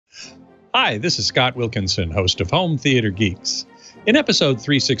Hi, this is Scott Wilkinson, host of Home Theater Geeks. In episode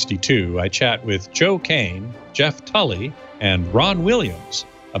 362, I chat with Joe Kane, Geoff Tully, and Ron Williams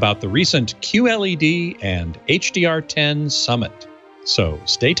about the recent QLED and HDR10 summit. So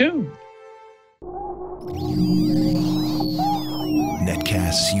stay tuned.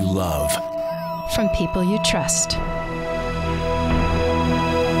 Netcasts you love. From people you trust.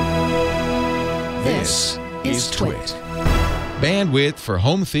 This is Twit. Bandwidth for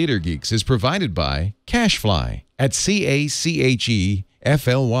Home Theater Geeks is provided by CacheFly at CacheFly.com.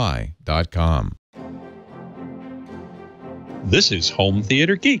 This is Home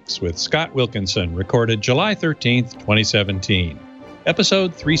Theater Geeks with Scott Wilkinson, recorded July 13th, 2017.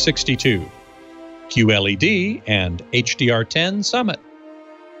 Episode 362, QLED and HDR10 Summit.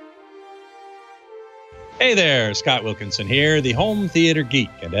 Hey there, Scott Wilkinson here, the Home Theater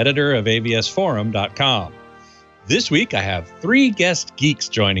Geek and editor of avsforum.com. This week, I have three guest geeks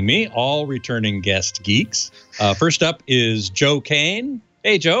joining me, all returning guest geeks. First up is Joe Kane.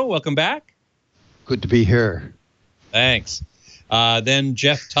 Hey, Joe, welcome back. Good to be here. Thanks. Then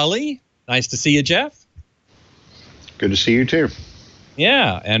Geoff Tully. Nice to see you, Geoff. Good to see you, too.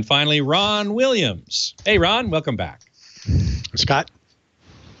 Yeah. And finally, Ron Williams. Hey, Ron, welcome back. Scott.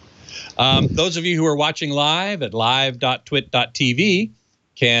 Those of you who are watching live at live.twit.tv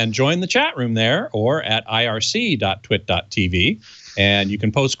can join the chat room there or at irc.twit.tv. And you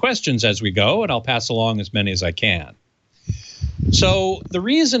can post questions as we go, and I'll pass along as many as I can. So the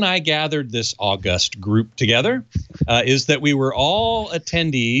reason I gathered this august group together is that we were all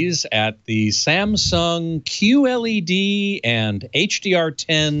attendees at the Samsung QLED and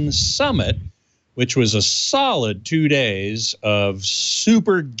HDR10 Summit, which was a solid 2 days of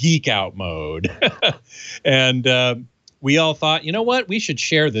super geek out mode. And we all thought, you know what, we should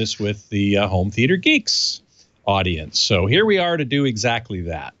share this with the Home Theater Geeks audience. So here we are to do exactly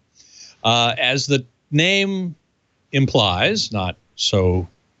that. As the name implies, not so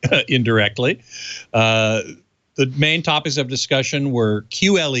indirectly, the main topics of discussion were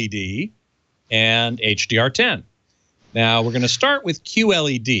QLED and HDR10. Now, we're going to start with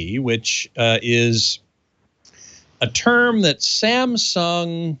QLED, which is a term that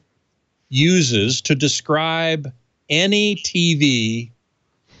Samsung uses to describe any TV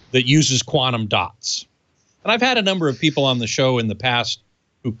that uses quantum dots. And I've had a number of people on the show in the past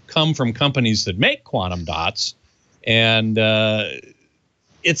who come from companies that make quantum dots, and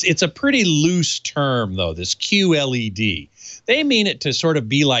it's a pretty loose term, though, this QLED. They mean it to sort of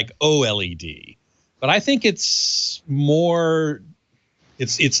be like OLED, but I think it's less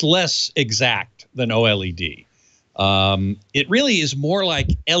exact than OLED. It really is more like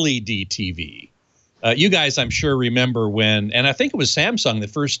LED TV. You guys, I'm sure, remember when, and I think it was Samsung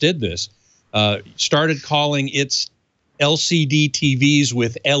that first did this, started calling its LCD TVs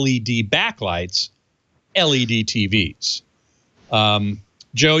with LED backlights LED TVs.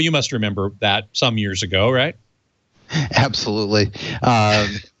 Joe, you must remember that some years ago, right? Absolutely.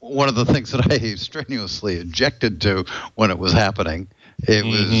 One of the things that I strenuously objected to when it was happening, it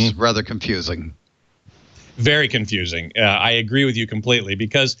was rather confusing. Very confusing. I agree with you completely,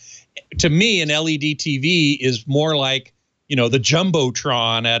 because to me, an LED TV is more like, you know, the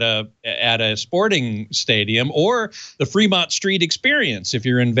Jumbotron at a sporting stadium, or the Fremont Street experience. If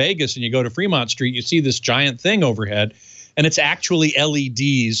you're in Vegas and you go to Fremont Street, you see this giant thing overhead, and it's actually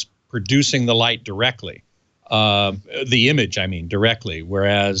LEDs producing the light directly. The image, I mean, directly.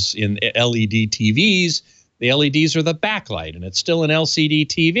 Whereas in LED TVs, the LEDs are the backlight, and it's still an LCD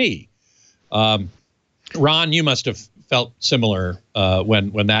TV. Ron, you must have felt similar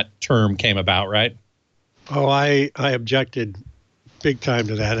when that term came about, right? Oh, I objected big time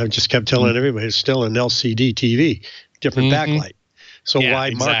to that. I just kept telling everybody it's still an LCD TV, different backlight. So why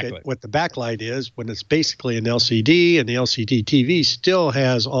market what the backlight is when it's basically an LCD, and the LCD TV still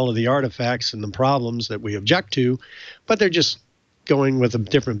has all of the artifacts and the problems that we object to, but they're just going with a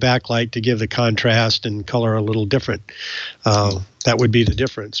different backlight to give the contrast and color a little different. That would be the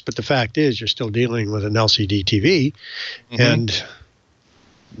difference. But the fact is, you're still dealing with an LCD TV, and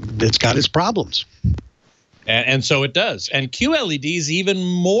it's got its problems. And so it does. And QLED is even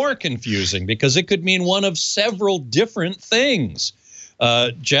more confusing because it could mean one of several different things.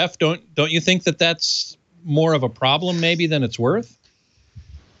 Geoff, don't you think that that's more of a problem maybe than it's worth?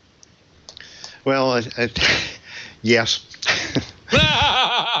 Well, yes.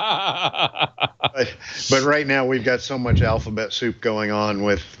 But right now we've got so much alphabet soup going on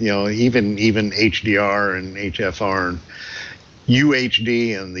with, you know, even HDR and HFR and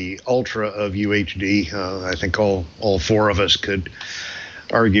UHD and the ultra of UHD. I think all four of us could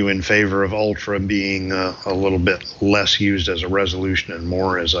argue in favor of ultra being a little bit less used as a resolution and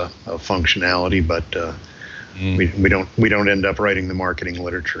more as a functionality, but we don't end up writing the marketing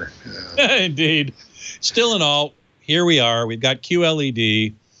literature. Indeed. Still in all, here we are. We've got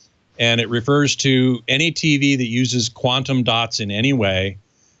QLED, and it refers to any TV that uses quantum dots in any way.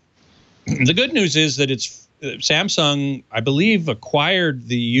 The good news is that Samsung, I believe, acquired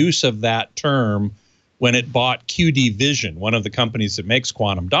the use of that term when it bought QD Vision, one of the companies that makes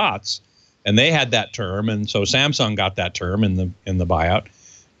quantum dots, and they had that term, and so Samsung got that term in the buyout,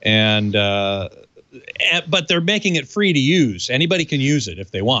 and but they're making it free to use. Anybody can use it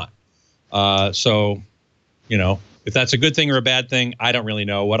if they want. So, you know, if that's a good thing or a bad thing, I don't really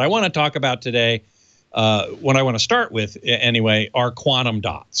know. What I want to talk about today, what I want to start with anyway, are quantum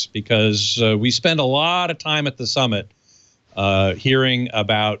dots, because we spend a lot of time at the summit hearing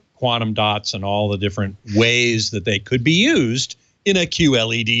about quantum dots and all the different ways that they could be used in a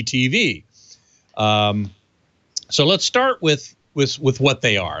QLED TV. So let's start with what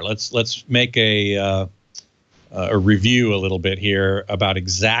they are. Let's make a review a little bit here about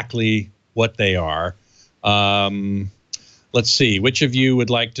exactly what they are. Let's see, which of you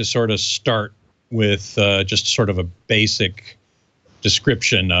would like to sort of start with just sort of a basic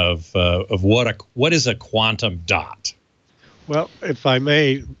description of what is a quantum dot? Well, if I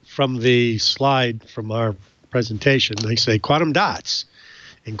may, from the slide from our presentation, they say quantum dots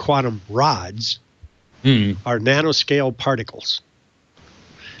and quantum rods are nanoscale particles.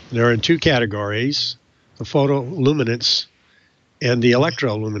 They're in two categories, the photoluminance and the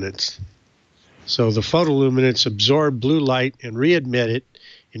electroluminance. So the photoluminance absorbs blue light and reemit it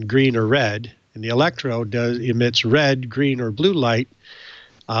in green or red, and the electro emits red, green, or blue light,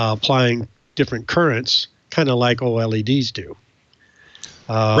 applying different currents, kind of like OLEDs do.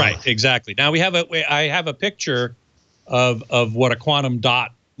 Right, exactly. Now I have a picture of what a quantum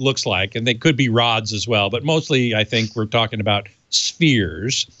dot looks like, and they could be rods as well, but mostly I think we're talking about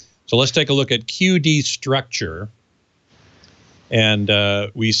spheres. So let's take a look at QD structure, and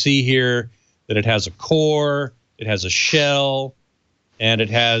we see here that it has a core, it has a shell, and it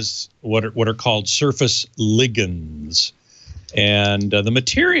has what are called surface ligands. And the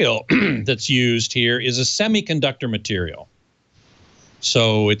material that's used here is a semiconductor material.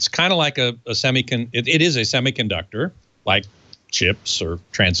 So it's kind of like it is a semiconductor, like chips or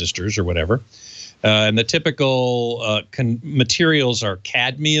transistors or whatever. And the typical materials are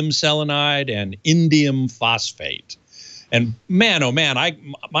cadmium selenide and indium phosphate. And man, oh man,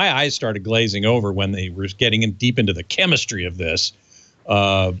 my eyes started glazing over when they were getting deep into the chemistry of this.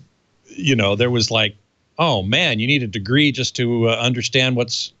 You know, there was like, oh man, you need a degree just to understand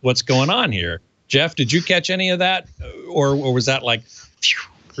what's going on here. Geoff, did you catch any of that, or was that like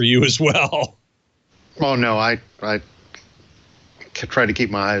for you as well? Oh no, I tried to keep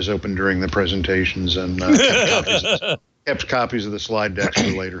my eyes open during the presentations and kept copies of the slide decks for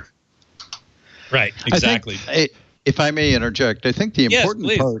later. Right, exactly. If I may interject, I think the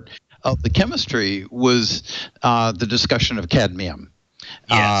important part of the chemistry was the discussion of cadmium.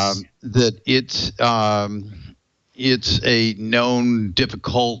 Yes. That it's a known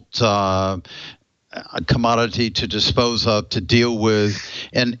difficult commodity to dispose of, to deal with,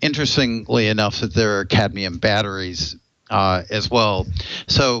 and interestingly enough, that there are cadmium batteries as well.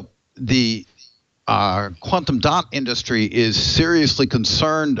 So the quantum dot industry is seriously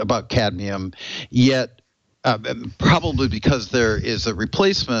concerned about cadmium, yet probably because there is a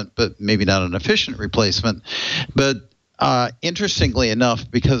replacement, but maybe not an efficient replacement. But interestingly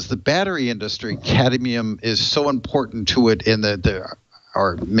enough, because the battery industry, cadmium is so important to it in that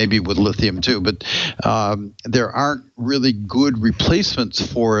or maybe with lithium too, but there aren't really good replacements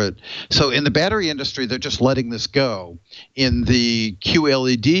for it. So in the battery industry, they're just letting this go. In the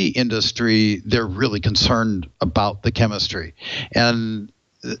QLED industry, they're really concerned about the chemistry. And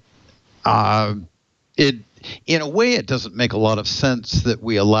in a way, it doesn't make a lot of sense that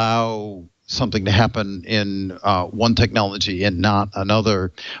we allow something to happen in one technology and not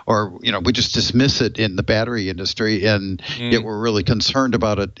another, or we just dismiss it in the battery industry, and yet we're really concerned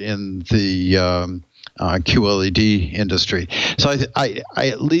about it in the QLED industry. So I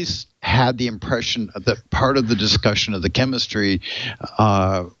at least had the impression that part of the discussion of the chemistry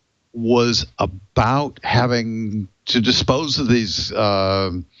was about having to dispose of these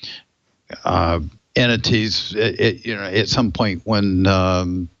entities at some point when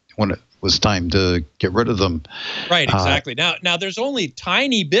it was time to get rid of them. Right, exactly. Now there's only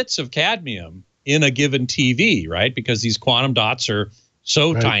tiny bits of cadmium in a given TV, right? Because these quantum dots are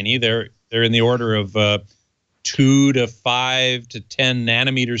so tiny. They're in the order of 2 to 5 to 10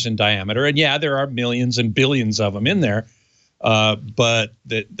 nanometers in diameter. And yeah, there are millions and billions of them in there. but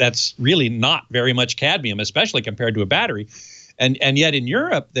that's really not very much cadmium, especially compared to a battery. And yet in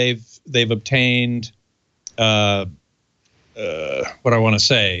Europe, they've obtained what I want to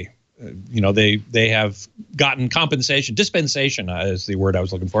say. They have gotten dispensation is the word I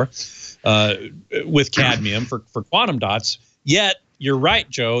was looking for, with cadmium for quantum dots. Yet you're right,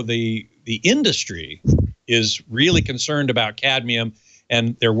 Joe. The industry is really concerned about cadmium,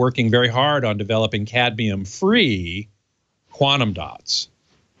 and they're working very hard on developing cadmium-free quantum dots.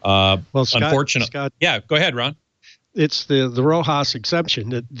 Well, Scott, unfortunately, yeah. Go ahead, Ron. It's the RoHS exemption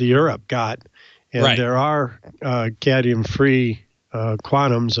that the Europe got, and right. There are cadmium-free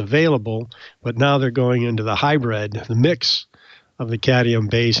quantums available, but now they're going into the hybrid, the mix of the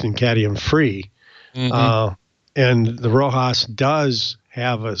cadmium-based and cadmium-free. Mm-hmm. And the RoHS does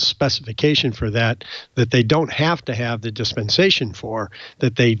have a specification for that they don't have to have the dispensation for,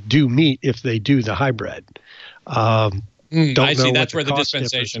 that they do meet if they do the hybrid. I see. That's where the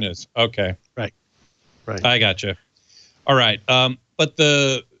dispensation is. Okay. Right. I gotcha. All right. But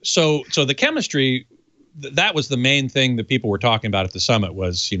so the chemistry, that was the main thing that people were talking about at the summit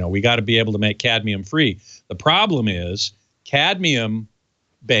was, we got to be able to make cadmium free. The problem is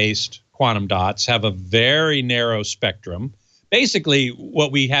cadmium-based quantum dots have a very narrow spectrum. Basically,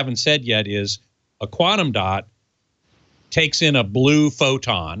 what we haven't said yet is a quantum dot takes in a blue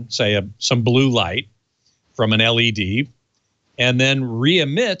photon, say some blue light from an LED, and then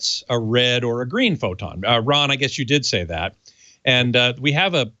re-emits a red or a green photon. Ron, I guess you did say that. And we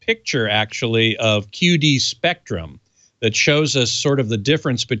have a picture, actually, of QD spectrum that shows us sort of the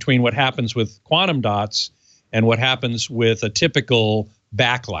difference between what happens with quantum dots and what happens with a typical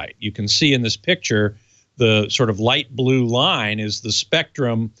backlight. You can see in this picture the sort of light blue line is the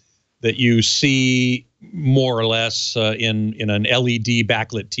spectrum that you see more or less in an LED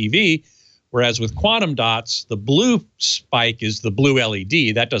backlit TV, whereas with quantum dots, the blue spike is the blue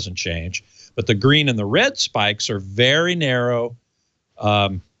LED. That doesn't change. But the green and the red spikes are very narrow,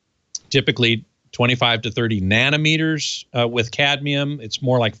 typically 25 to 30 nanometers with cadmium. It's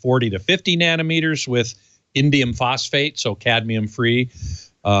more like 40 to 50 nanometers with indium phosphate, so cadmium-free.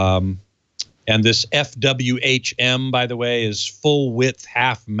 And this FWHM, by the way, is full width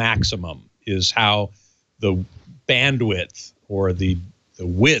half maximum, is how the bandwidth or the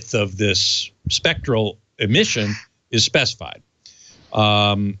width of this spectral emission is specified.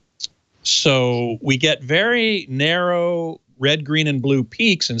 So we get very narrow red, green, and blue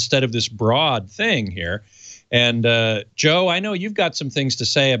peaks instead of this broad thing here. And Joe, I know you've got some things to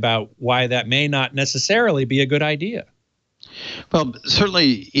say about why that may not necessarily be a good idea. Well,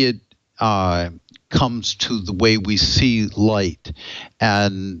 certainly it comes to the way we see light.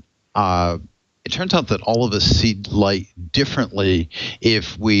 And it turns out that all of us see light differently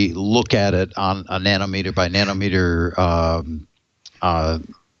if we look at it on a nanometer by nanometer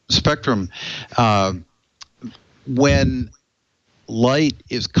spectrum. When light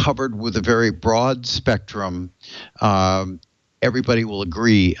is covered with a very broad spectrum, everybody will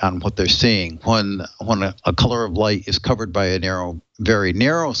agree on what they're seeing. When a color of light is covered by a very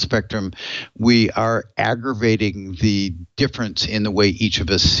narrow spectrum, we are aggravating the difference in the way each of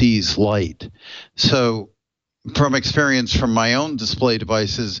us sees light. So from experience from my own display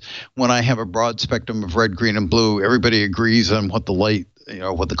devices, when I have a broad spectrum of red, green, and blue, everybody agrees on what the light,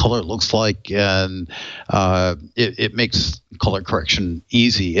 what the color looks like, and it makes color correction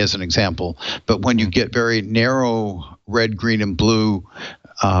easy, as an example. But when you get very narrow red, green, and blue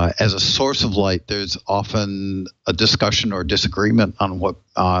as a source of light, there's often a discussion or disagreement on what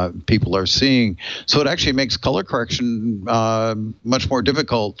people are seeing. So it actually makes color correction much more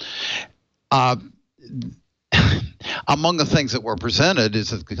difficult. Among the things that were presented is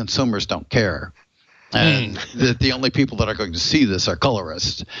that the consumers don't care. And that the only people that are going to see this are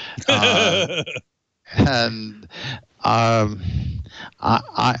colorists. And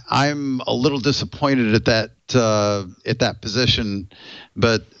I'm a little disappointed at that position,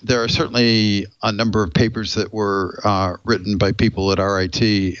 but there are certainly a number of papers that were written by people at RIT,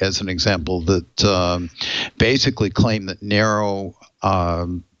 as an example, that basically claim that narrow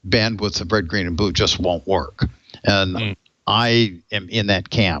bandwidths of red, green, and blue just won't work. And I am in that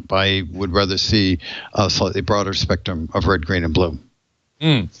camp. I would rather see a slightly broader spectrum of red, green, and blue.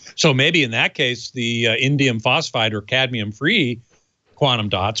 So maybe in that case, the indium phosphide or cadmium-free quantum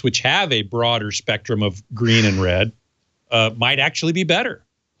dots, which have a broader spectrum of green and red, might actually be better.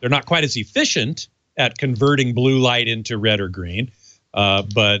 They're not quite as efficient at converting blue light into red or green,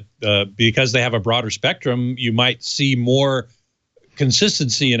 but because they have a broader spectrum, you might see more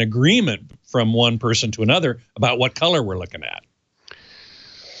consistency and agreement from one person to another about what color we're looking at.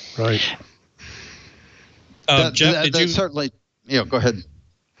 Right. Geoff, did you certainly? Go ahead.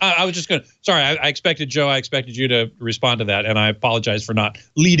 I was just going to. Sorry, I expected Joe. I expected you to respond to that, and I apologize for not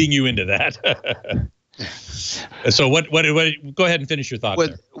leading you into that. So what? Go ahead and finish your thought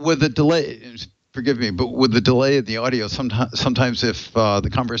there. With the delay. Forgive me, but with the delay in the audio, sometimes if the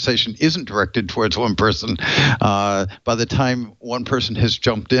conversation isn't directed towards one person, by the time one person has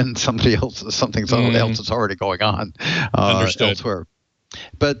jumped in, something else is already going on elsewhere.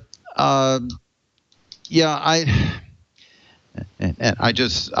 But I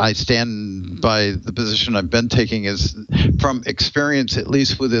stand by the position I've been taking is from experience, at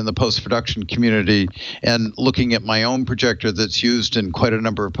least within the post-production community, and looking at my own projector that's used in quite a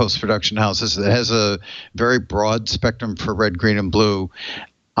number of post-production houses that has a very broad spectrum for red, green, and blue.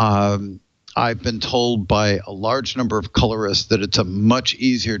 I've been told by a large number of colorists that it's a much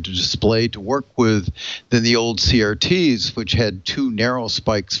easier to display to work with than the old CRTs, which had 2 narrow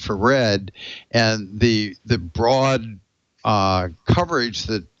spikes for red, and the broad coverage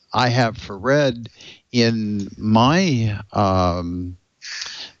that I have for red in my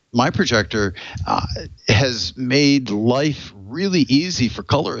my projector has made life really easy for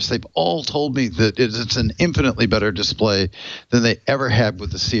colorists. They've all told me that it's an infinitely better display than they ever had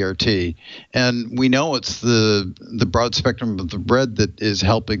with the CRT. And we know it's the broad spectrum of the red that is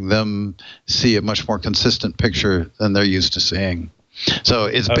helping them see a much more consistent picture than they're used to seeing. So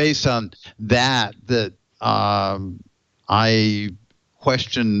it's based on that I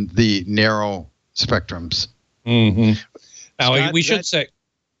question the narrow spectrums. Mm-hmm. Now, Scott, we should say...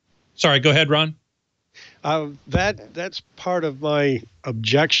 Sorry, go ahead, Ron. That's part of my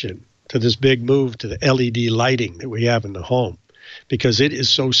objection to this big move to the LED lighting that we have in the home, because it is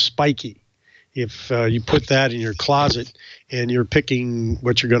so spiky. If you put that in your closet and you're picking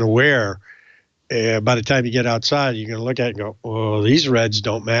what you're going to wear, by the time you get outside, you're going to look at it and go, "Oh, these reds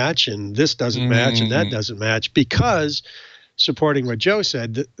don't match, and this doesn't match, and that doesn't match," because supporting what Joe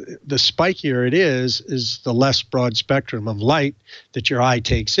said, the spikier it is the less broad spectrum of light that your eye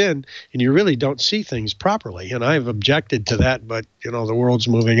takes in, and you really don't see things properly. And I've objected to that, but the world's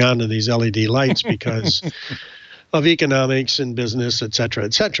moving on to these LED lights because of economics and business, et cetera,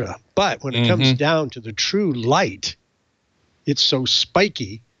 et cetera. But when it comes down to the true light, it's so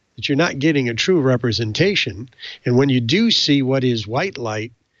spiky that you're not getting a true representation. And when you do see what is white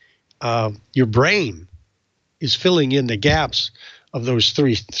light, your brain is filling in the gaps of those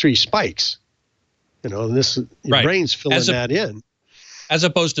three spikes. And your brain's filling that in. As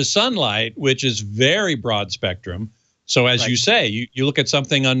opposed to sunlight, which is very broad spectrum. So as you say, you look at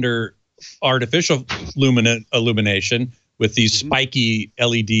something under artificial illumination with these spiky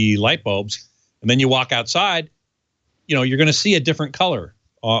LED light bulbs, and then you walk outside, you're going to see a different color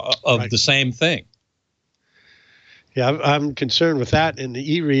of the same thing. Yeah, I'm concerned with that, and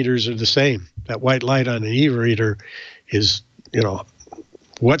the e-readers are the same. That white light on an e-reader is,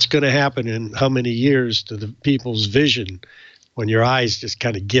 what's going to happen in how many years to the people's vision when your eyes just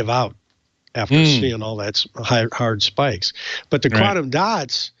kind of give out after seeing all that hard spikes. But the quantum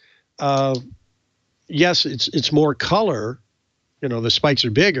dots, yes, it's more color. The spikes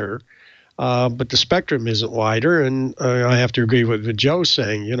are bigger, but the spectrum isn't wider. And I have to agree with what Joe's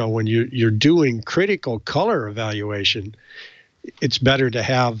saying. When you're doing critical color evaluation, it's better to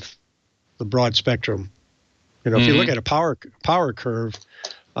have the broad spectrum. If you look at a power curve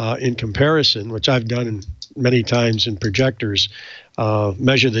in comparison, which I've done many times in projectors,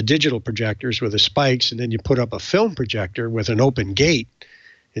 measure the digital projectors with the spikes, and then you put up a film projector with an open gate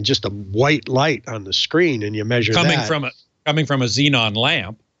and just a white light on the screen, and you measure coming from a xenon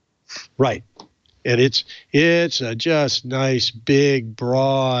lamp. Right. And it's a just nice, big,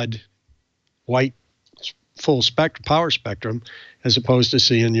 broad, white, full spectrum, power spectrum, as opposed to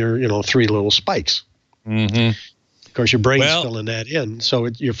seeing your 3 little spikes. Of course, your brain's filling that in, so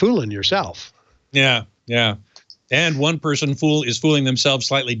you're fooling yourself. Yeah, yeah. And one person is fooling themselves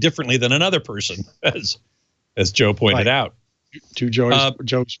slightly differently than another person, as Joe pointed out. To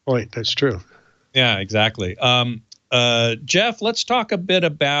Joe's point, that's true. Yeah, exactly. Geoff, let's talk a bit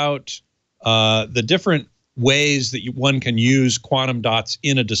about the different ways that one can use quantum dots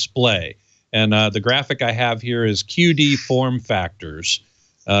in a display. And the graphic I have here is QD form factors.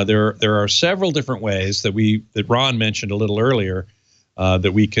 There are several different ways that Ron mentioned a little earlier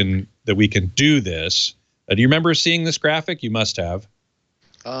that we can do this. Do you remember seeing this graphic? You must have.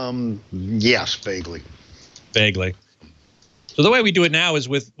 Yes, vaguely. Vaguely. So the way we do it now is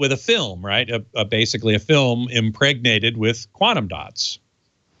with a film, right? Basically a film impregnated with quantum dots.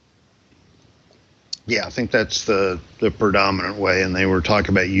 Yeah, I think that's the predominant way, and they were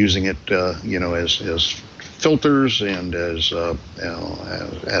talking about using it, as filters and as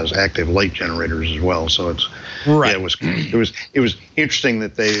active light generators as well. So it's right. Yeah, it was interesting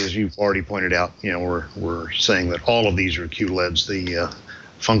that they, as you've already pointed out, we're saying that all of these are QLEDs. The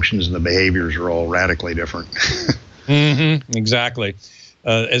functions and the behaviors are all radically different. Exactly.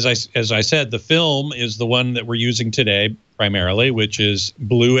 As I said, the film is the one that we're using today primarily, which is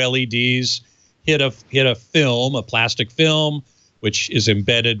blue LEDs hit a film, a plastic film, which is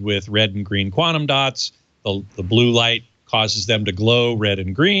embedded with red and green quantum dots. The blue light causes them to glow red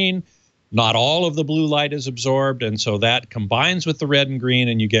and green. Not all of the blue light is absorbed, and so that combines with the red and green,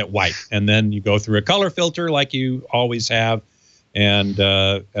 and you get white. And then you go through a color filter like you always have, and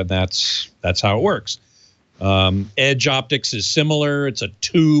that's how it works. Edge optics is similar. It's a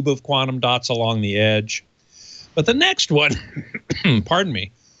tube of quantum dots along the edge. But the next one, pardon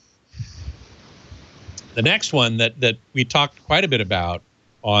me, the next one that we talked quite a bit about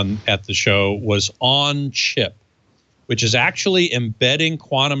at the show was on chip, which is actually embedding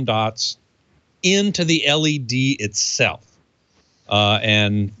quantum dots into the LED itself.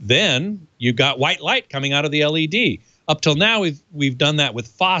 And then you got white light coming out of the LED. Up till now, we've done that with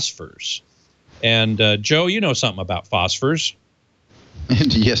phosphors. And Joe, you know something about phosphors.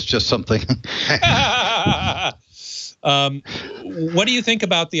 Yes, just something. What do you think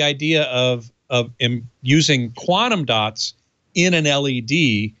about the idea of using quantum dots in an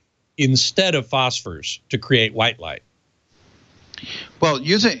LED instead of phosphors to create white light? Well,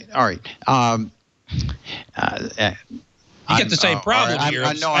 all right. You get the same problem here.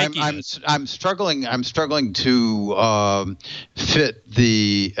 I'm struggling to fit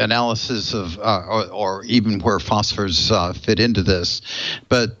the analysis of, or even where phosphors fit into this,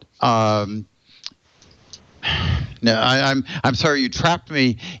 but no, I'm sorry. You trapped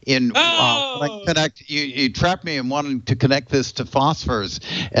me in. You trapped me in wanting to connect this to phosphors,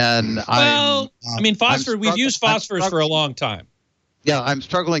 and phosphor. We've used phosphors for a long time. Yeah, I'm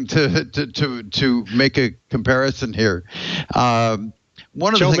struggling to make a comparison here. Joe,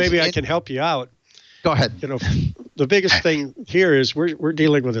 maybe I can help you out. Go ahead. The biggest thing here is we're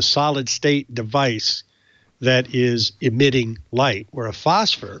dealing with a solid state device that is emitting light, where a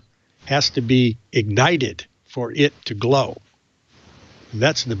phosphor has to be ignited for it to glow. And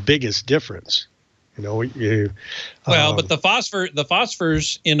that's the biggest difference. But the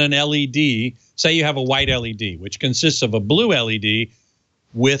phosphors in an LED, say you have a white LED, which consists of a blue LED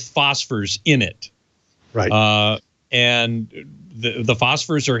with phosphors in it. Right. And the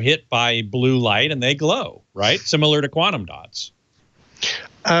phosphors are hit by blue light and they glow, right? Similar to quantum dots.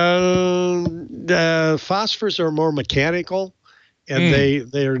 The phosphors are more mechanical,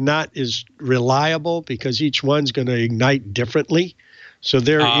 and they're not as reliable because each one's going to ignite differently. So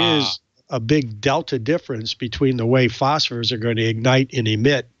there is a big delta difference between the way phosphors are going to ignite and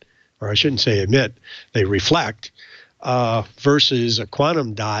emit, or I shouldn't say emit, they reflect, versus a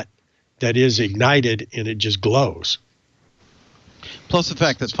quantum dot that is ignited and it just glows. Plus the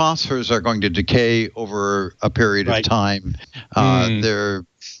fact that phosphors are going to decay over a period of time. They're,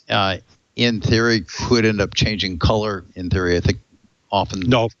 in theory, could end up changing color, in theory, I think. Often,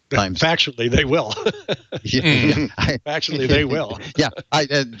 no. Factually, they will. Factually, they will. Yeah,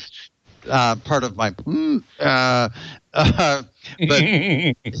 part of my, but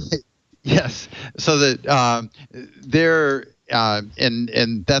yes. So that they're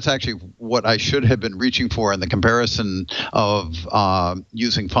and that's actually what I should have been reaching for in the comparison of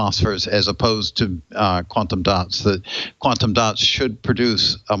using phosphors as opposed to quantum dots. That quantum dots should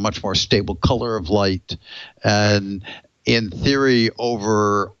produce a much more stable color of light, and in theory,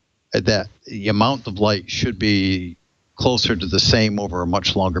 over that, the amount of light should be closer to the same over a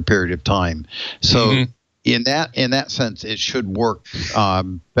much longer period of time. So in that sense, it should work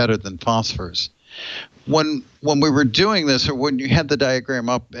better than phosphors. When we were doing this, or when you had the diagram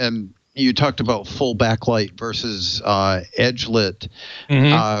up and you talked about full backlight versus edge lit,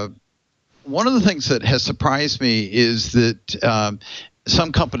 one of the things that has surprised me is that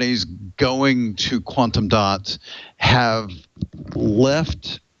some companies going to quantum dots have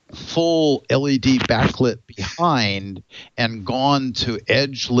left full LED backlit behind and gone to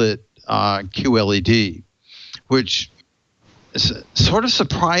edge lit QLED, which sort of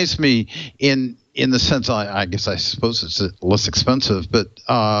surprised me in the sense, I guess I suppose it's less expensive, but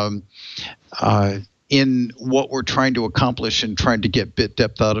in what we're trying to accomplish and trying to get bit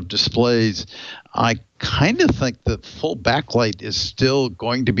depth out of displays, I kind of think that full backlight is still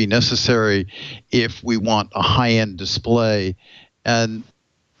going to be necessary if we want a high-end display. And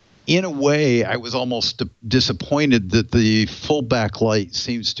in a way, I was almost disappointed that the full backlight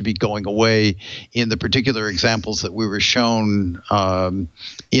seems to be going away in the particular examples that we were shown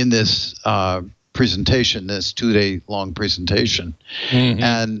in this presentation, this 2-day-long presentation.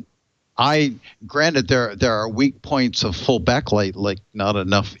 And granted, there are weak points of full backlight, like not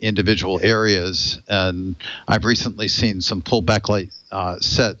enough individual areas. And I've recently seen some full backlight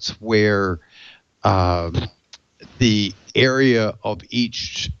sets where the area of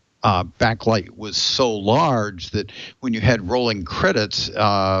each backlight was so large that when you had rolling credits,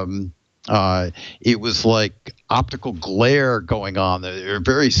 it was like optical glare going on. There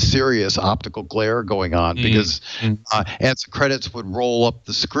very serious optical glare going on because as the credits would roll up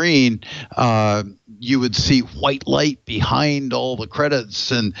the screen, you would see white light behind all the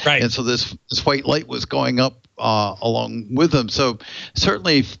credits, and so this white light was going up along with them. So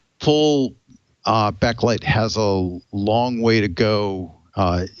certainly full backlight has a long way to go.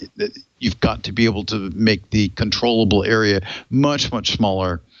 You've got to be able to make the controllable area much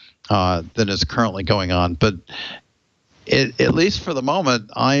smaller than is currently going on. But at least for the moment,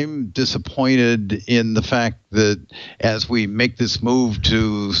 I'm disappointed in the fact that as we make this move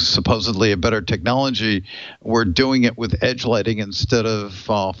to supposedly a better technology, we're doing it with edge lighting instead of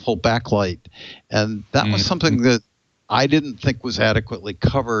full backlight. And that was something that I didn't think was adequately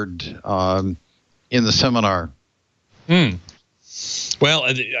covered in the seminar.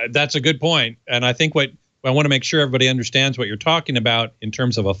 Well, that's a good point. And I think what I want to make sure everybody understands what you're talking about in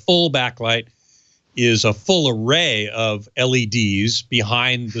terms of a full backlight is a full array of LEDs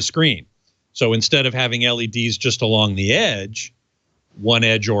behind the screen. So instead of having LEDs just along the edge, one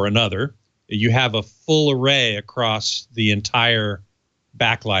edge or another, you have a full array across the entire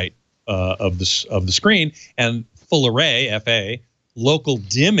backlight of the screen. And full array, FA, local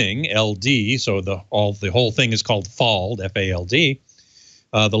dimming, LD, so the whole thing is called FALD, FALD.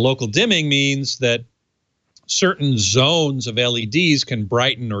 The local dimming means that certain zones of LEDs can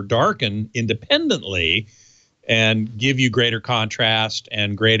brighten or darken independently and give you greater contrast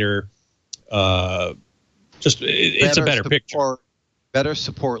and greater, it's a better picture. Better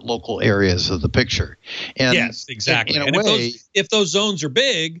support local areas of the picture. And yes, exactly. In and if those zones are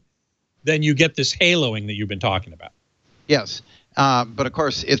big, then you get this haloing that you've been talking about. Yes. But of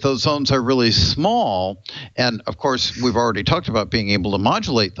course, if those zones are really small, and of course, we've already talked about being able to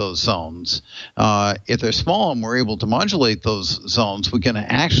modulate those zones. If they're small and we're able to modulate those zones, we can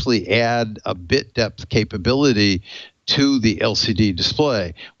actually add a bit depth capability to the LCD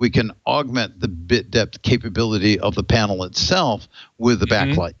display. We can augment the bit depth capability of the panel itself with the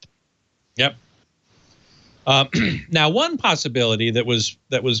backlight. Yep. Now, one possibility that was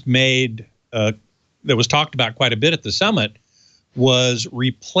made, that was talked about quite a bit at the summit, was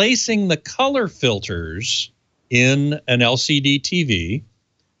replacing the color filters in an LCD TV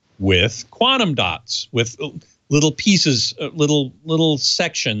with quantum dots, with little pieces, little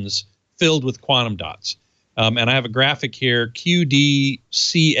sections filled with quantum dots. And I have a graphic here,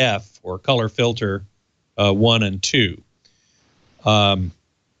 QDCF, or color filter 1 and 2.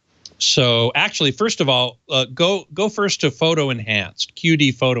 So actually, first of all, go first to photo enhanced,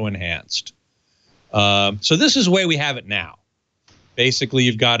 QD photo enhanced. So this is the way we have it now. Basically,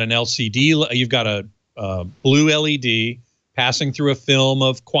 you've got an LCD, you've got a blue LED passing through a film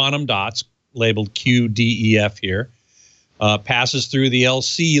of quantum dots labeled QDEF here, passes through the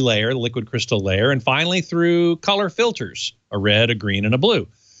LC layer, the liquid crystal layer, and finally through color filters, a red, a green, and a blue.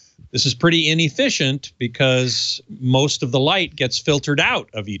 This is pretty inefficient because most of the light gets filtered out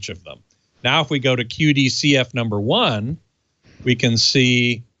of each of them. Now, if we go to QDCF number 1, we can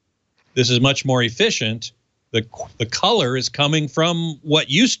see this is much more efficient. The color is coming from what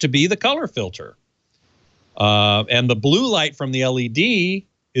used to be the color filter. And the blue light from the LED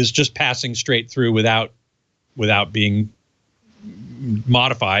is just passing straight through without being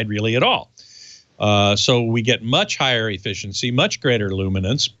modified really at all. So we get much higher efficiency, much greater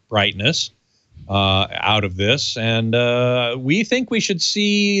luminance, brightness out of this. And we think we should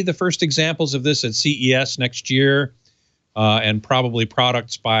see the first examples of this at CES next year, and probably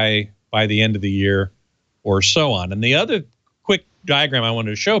products by the end of the year or so on. And the other quick diagram I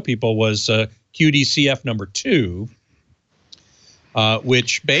wanted to show people was QDCF number 2,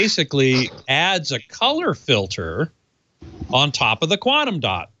 which basically adds a color filter on top of the quantum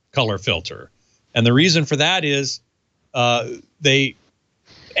dot color filter. And the reason for that is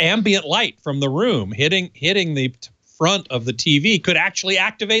ambient light from the room hitting the front of the TV could actually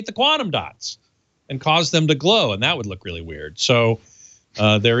activate the quantum dots and cause them to glow, and that would look really weird. So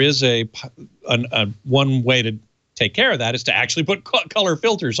there is one way to take care of that is to actually put color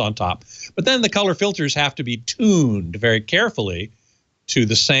filters on top. But then the color filters have to be tuned very carefully to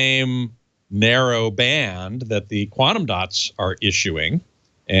the same narrow band that the quantum dots are issuing,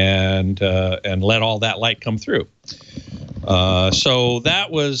 and let all that light come through. So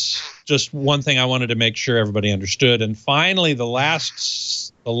that was just one thing I wanted to make sure everybody understood. And finally, the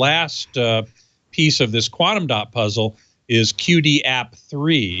last piece of this quantum dot puzzle is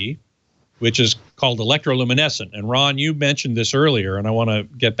QD-AP3, which is called electroluminescent. And Ron, you mentioned this earlier, and I want to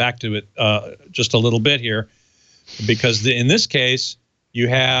get back to it just a little bit here, because in this case, you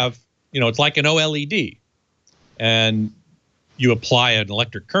have, it's like an OLED, and you apply an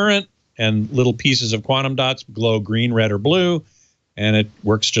electric current, and little pieces of quantum dots glow green, red, or blue, and it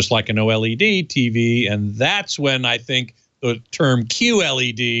works just like an OLED TV. And that's when I think the term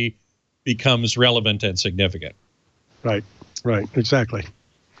QLED becomes relevant and significant. Right, exactly.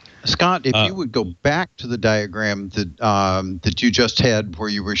 Scott, if you would go back to the diagram that you just had, where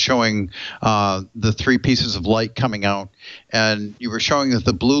you were showing the three pieces of light coming out, and you were showing that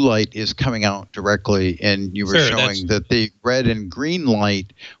the blue light is coming out directly, and you were showing that the red and green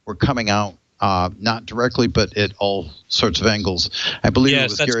light were coming out not directly, but at all sorts of angles. I believe it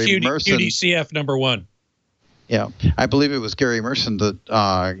was Gary Merson. QDCF number 1. Yeah, I believe it was Gary Merson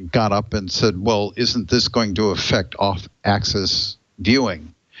that got up and said, "Well, isn't this going to affect off-axis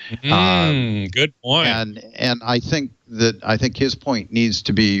viewing?" Good point. And I think his point needs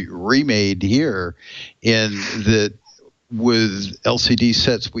to be remade here, in that with LCD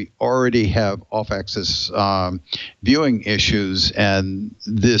sets we already have off-axis viewing issues, and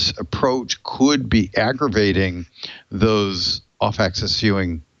this approach could be aggravating those off-axis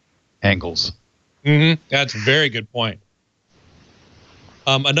viewing angles. That's a very good point.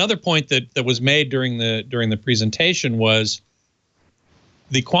 Another point that was made during the presentation was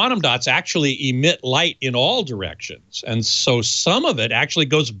the quantum dots actually emit light in all directions. And so some of it actually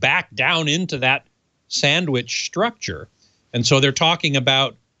goes back down into that sandwich structure. And so they're talking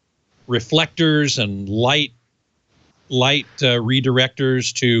about reflectors and light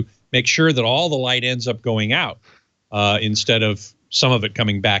redirectors to make sure that all the light ends up going out instead of some of it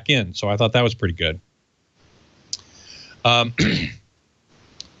coming back in. So I thought that was pretty good.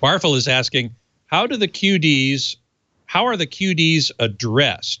 Barfel is asking, how are the QDs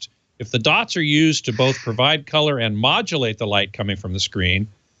addressed? If the dots are used to both provide color and modulate the light coming from the screen,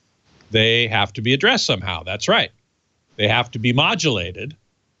 they have to be addressed somehow. That's right. They have to be modulated.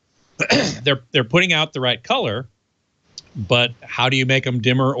 They're putting out the right color, but how do you make them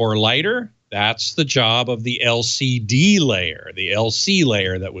dimmer or lighter? That's the job of the LCD layer, the LC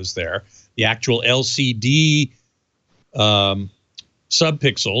layer that was there. The actual LCD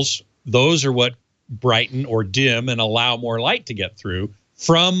subpixels, those are what brighten or dim and allow more light to get through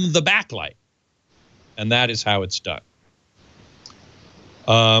from the backlight. And that is how it's done.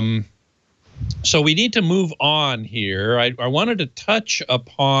 So we need to move on here. I wanted to touch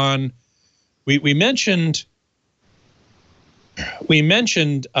upon, we mentioned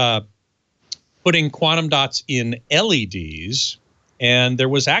putting quantum dots in LEDs, and there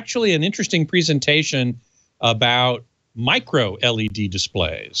was actually an interesting presentation about micro LED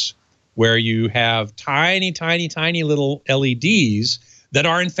displays, where you have tiny, tiny, tiny little LEDs that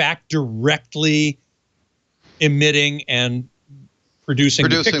are in fact directly emitting and producing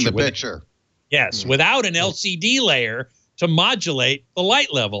the picture. Yes, without an LCD layer to modulate the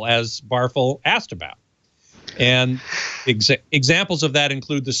light level, as Barfel asked about. And examples of that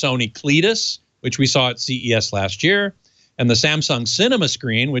include the Sony Cletus, which we saw at CES last year, and the Samsung Cinema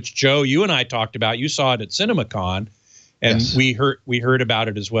Screen, which Joe, you and I talked about. You saw it at CinemaCon, and yes, we heard about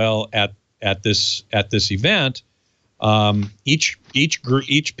it as well at this event. Each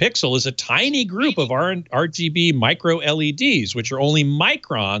pixel is a tiny group of RGB micro LEDs, which are only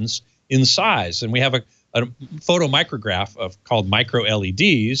microns in size, and we have a photomicrograph called micro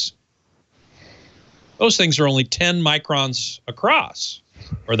LEDs. Those things are only 10 microns across,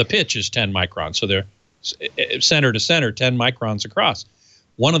 or the pitch is 10 microns, so they're center to center, 10 microns across.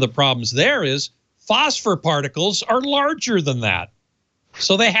 One of the problems there is phosphor particles are larger than that,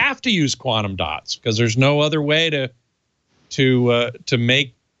 so they have to use quantum dots because there's no other way to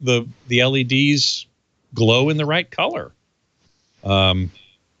make the LEDs glow in the right color.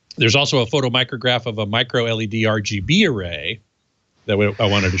 There's also a photomicrograph of a micro LED RGB array that I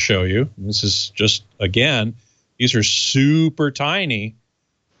wanted to show you. This is just, again, these are super tiny.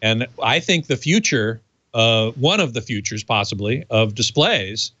 And I think the future, one of the futures possibly, of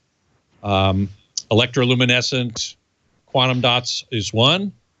displays, electroluminescent quantum dots is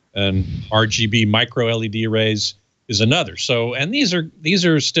one, and RGB micro LED arrays is another. So, and these are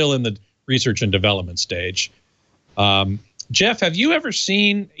still in the research and development stage. Geoff, have you ever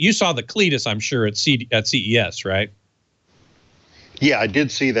seen, you saw the Cletus, I'm sure, at CES, right? Yeah, I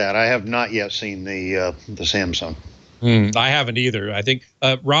did see that. I have not yet seen the Samsung. I haven't either. I think,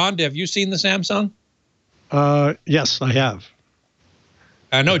 Ron, have you seen the Samsung? Yes, I have.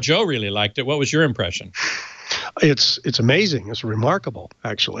 I know Joe really liked it. What was your impression? It's amazing. It's remarkable,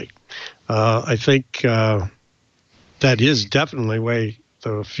 actually. I think that is definitely way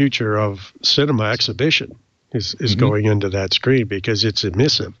the future of cinema exhibition is going into that screen, because it's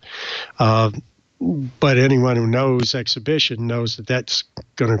emissive. But anyone who knows exhibition knows that that's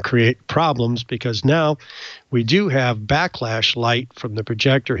going to create problems, because now we do have backlash light from the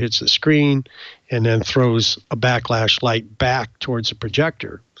projector hits the screen and then throws a backlash light back towards the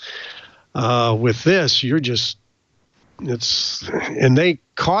projector. With this, and they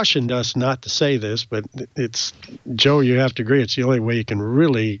cautioned us not to say this, but it's, Joe, you have to agree, it's the only way you can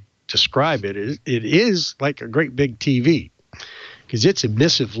really describe it. It is like a great big TV, because it's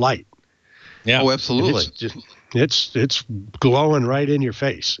emissive light. Yeah. Oh, absolutely. It's glowing right in your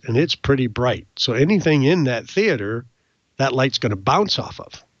face, and it's pretty bright. So anything in that theater, that light's going to bounce off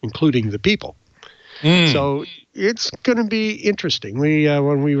of, including the people. So it's going to be interesting. We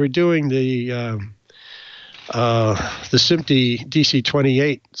when we were doing the SMPTE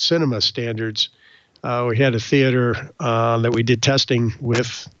DC-28 cinema standards, we had a theater that we did testing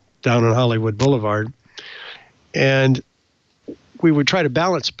with down on Hollywood Boulevard, and we would try to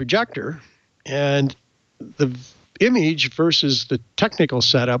balance the projector, and the image versus the technical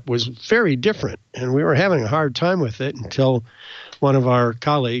setup was very different, and we were having a hard time with it until one of our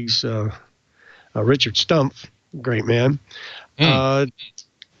colleagues, Richard Stumpf, great man,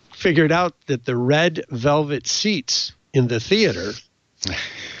 figured out that the red velvet seats in the theater,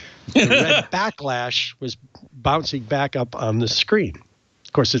 the red backlash was bouncing back up on the screen.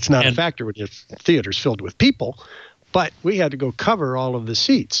 Of course, it's not a factor when your theater's filled with people, but we had to go cover all of the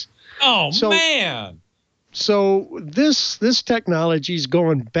seats. Oh, man. So this technology is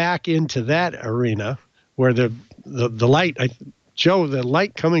going back into that arena where the light, Joe, the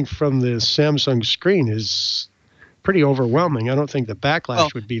light coming from the Samsung screen is pretty overwhelming. I don't think the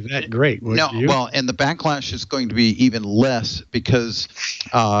backlash would be that great. Would you? Well, and the backlash is going to be even less, because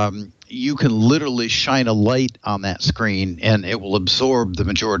you can literally shine a light on that screen and it will absorb the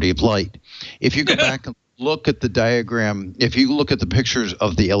majority of light. If you go back and look at the diagram, if you look at the pictures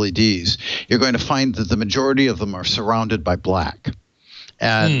of the LEDs, you're going to find that the majority of them are surrounded by black.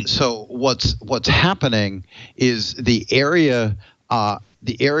 And so what's happening is the area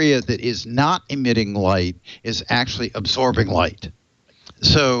that is not emitting light is actually absorbing light.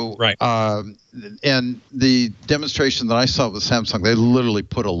 So, and the demonstration that I saw with Samsung, they literally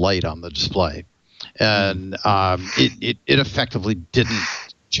put a light on the display, and it effectively didn't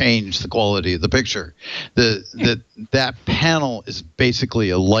change the quality of the picture. That panel is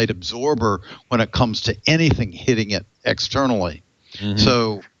basically a light absorber when it comes to anything hitting it externally.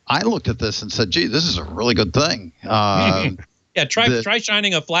 So I looked at this and said, gee, this is a really good thing. Yeah, try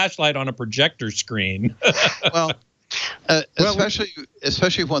shining a flashlight on a projector screen. Well,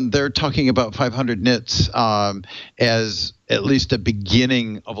 especially when they're talking about 500 nits as at least a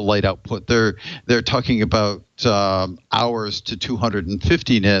beginning of a light output. They're talking about hours to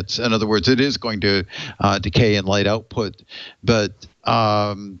 250 nits. In other words, it is going to decay in light output, but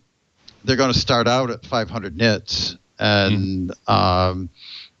they're going to start out at 500 nits, and by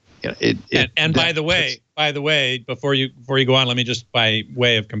the way, before you go on, let me just, by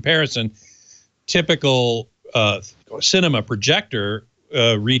way of comparison, typical cinema projector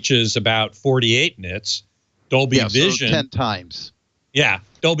reaches about 48 nits. Dolby Vision, so 10 times. Yeah,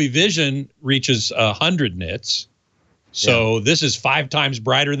 Dolby Vision reaches 100 nits. So this is 5 times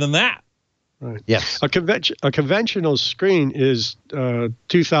brighter than that. Right. Yes. A conventional screen is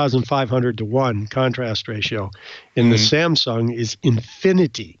 2,500 to 1 contrast ratio, and the Samsung is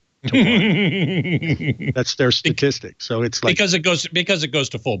infinity to 1. That's their statistic. So it's like because it goes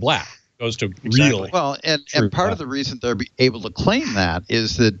to full black. Goes to real. Well, and part of the reason they're able to claim that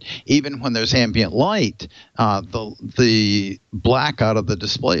is that even when there's ambient light, the black out of the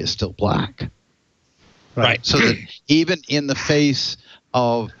display is still black. Right. So that even in the face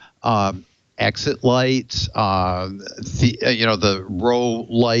of exit lights, the row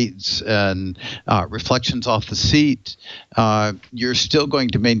lights and reflections off the seat, you're still going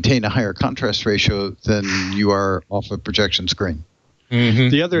to maintain a higher contrast ratio than you are off a projection screen.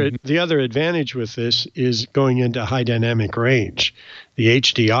 The other advantage with this is going into high dynamic range. The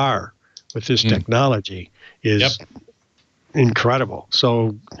HDR with this technology is incredible.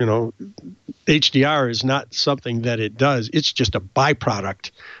 So, HDR is not something that it does. It's just a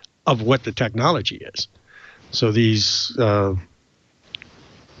byproduct of what the technology is. So these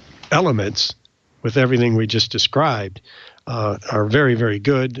elements, with everything we just described, are very, very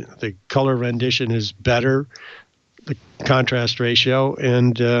good. The color rendition is better. the contrast ratio,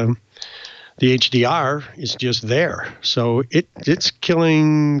 and the HDR is just there. So it's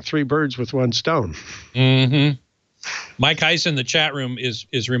killing three birds with one stone. Mm-hmm. Mike Heiss in the chat room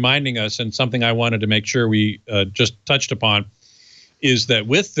is reminding us, and something I wanted to make sure we just touched upon, is that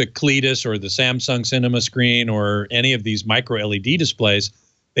with the Cletus or the Samsung Cinema screen or any of these micro LED displays,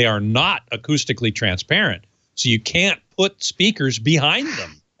 they are not acoustically transparent. So you can't put speakers behind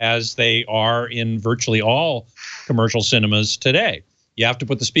them as they are in virtually all commercial cinemas today. You have to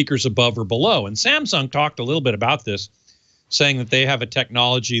put the speakers above or below. And Samsung talked a little bit about this, saying that they have a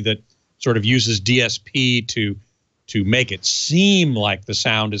technology that sort of uses DSP to make it seem like the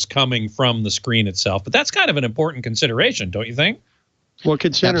sound is coming from the screen itself. But that's kind of an important consideration, don't you think? Well,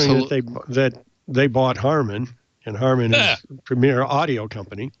 considering that they bought Harman, and Harman is a premier audio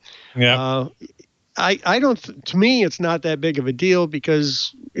company. Yeah. I don't. To me, it's not that big of a deal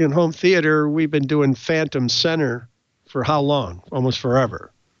because in home theater we've been doing phantom center for how long? Almost forever.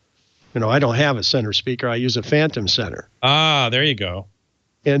 I don't have a center speaker. I use a phantom center. Ah, there you go.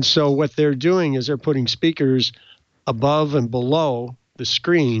 And so what they're doing is they're putting speakers above and below the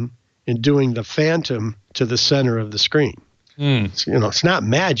screen and doing the phantom to the center of the screen. It's not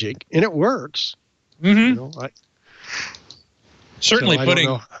magic, and it works. Mm-hmm.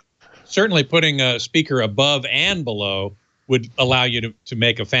 Certainly putting a speaker above and below would allow you to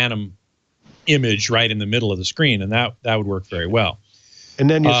make a phantom image right in the middle of the screen, and that would work very well. And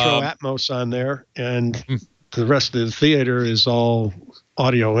then you throw Atmos on there, and the rest of the theater is all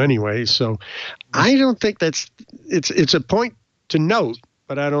audio anyway. So I don't think it's a point to note,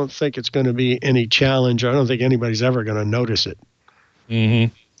 but I don't think it's going to be any challenge. I don't think anybody's ever going to notice it.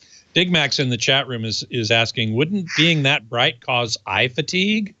 Mm-hmm. Digmax in the chat room is asking, wouldn't being that bright cause eye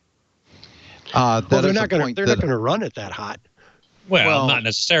fatigue? They're not going to run it that hot. Well, not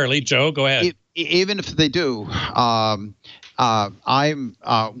necessarily. Joe, go ahead. Even if they do, one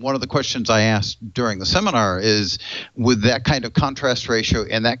of the questions I asked during the seminar is, with that kind of contrast ratio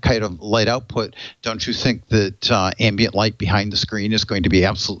and that kind of light output, don't you think that ambient light behind the screen is going to be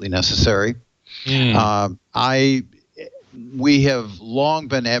absolutely necessary? We have long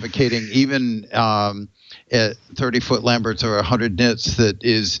been advocating, even at 30-foot Lamberts or 100 nits, that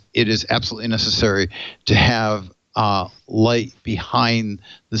it is absolutely necessary to have light behind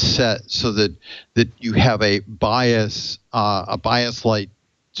the set so that you have a bias light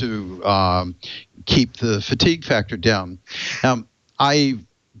to keep the fatigue factor down. I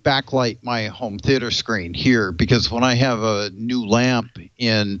backlight my home theater screen here because when I have a new lamp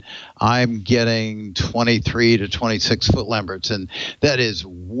in, I'm getting 23 to 26 foot Lamberts, and that is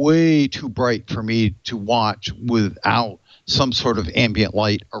way too bright for me to watch without some sort of ambient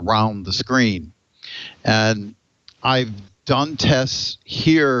light around the screen. And I've done tests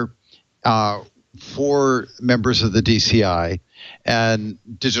here for members of the DCI and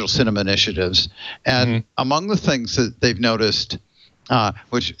Digital Cinema Initiatives, and among the things that they've noticed,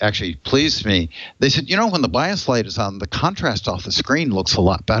 which actually pleased me, they said, when the bias light is on, the contrast off the screen looks a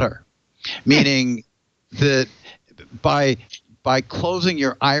lot better. Meaning that by closing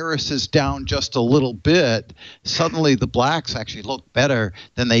your irises down just a little bit, suddenly the blacks actually look better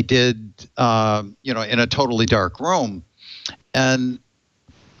than they did, in a totally dark room. And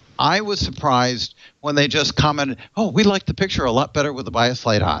I was surprised when they just commented, "Oh, we like the picture a lot better with the bias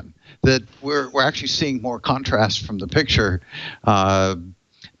light on." That we're actually seeing more contrast from the picture.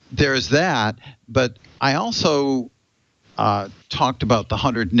 There's that, but I also talked about the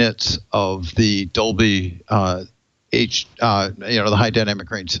 100 nits of the Dolby the high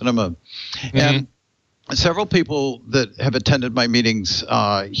dynamic range cinema, and several people that have attended my meetings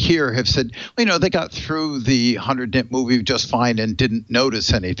here have said, they got through the 100 nit movie just fine and didn't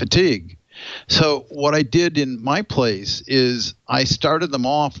notice any fatigue. So what I did in my place is I started them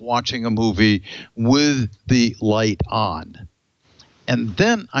off watching a movie with the light on, and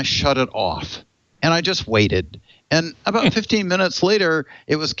then I shut it off, and I just waited. And about 15 minutes later,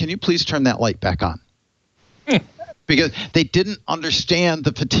 it was, "Can you please turn that light back on?" Because they didn't understand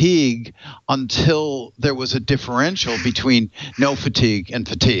the fatigue until there was a differential between no fatigue and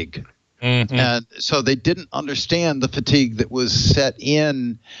fatigue. And so they didn't understand the fatigue that was set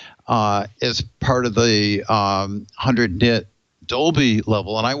in as part of the 100 nit Dolby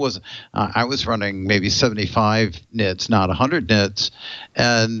level, and I was running maybe 75 nits, not 100 nits,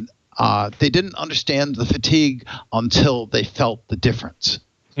 and they didn't understand the fatigue until they felt the difference,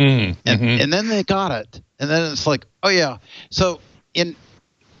 and then they got it, and then it's like, oh yeah. So in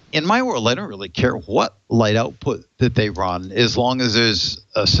my world, I don't really care what light output that they run, as long as there's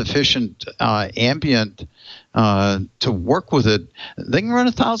a sufficient ambient to work with it, they can run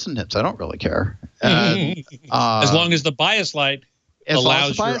 1,000 nits. I don't really care. As long as the bias light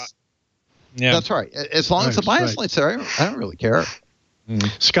allows your... Yeah, that's right. As long as the bias light's there, I don't really care.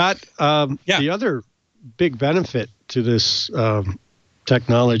 Scott, the other big benefit to this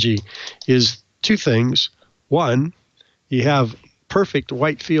technology is two things. One, you have perfect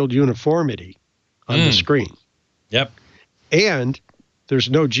white field uniformity on the screen. Yep. And there's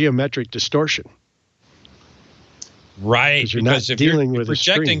no geometric distortion. Right. Because if you're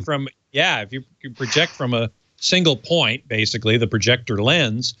projecting from, if you project from a single point, basically the projector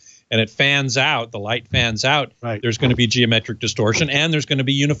lens, and it fans out, the light fans out, there's going to be geometric distortion, and there's going to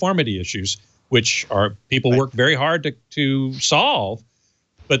be uniformity issues, which are people work very hard to solve,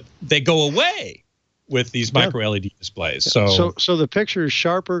 but they go away with these micro LED displays. So the picture is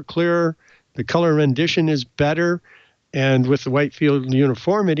sharper, clearer, the color rendition is better, and with the white field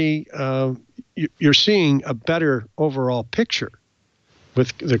uniformity, you're seeing a better overall picture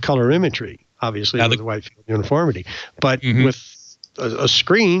with the color imagery, obviously, with the white field uniformity. But with a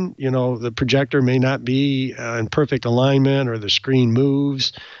screen, the projector may not be in perfect alignment, or the screen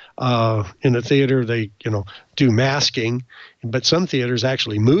moves. In the theater, they, do masking, but some theaters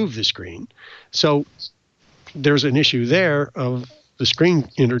actually move the screen. So there's an issue there of the screen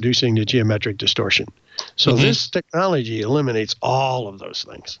introducing the geometric distortion. So this technology eliminates all of those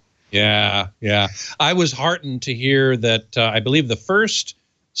things. Yeah. I was heartened to hear that I believe the first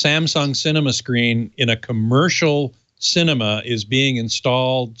Samsung cinema screen in a commercial cinema is being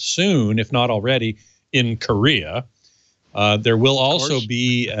installed soon, if not already, in Korea. There will also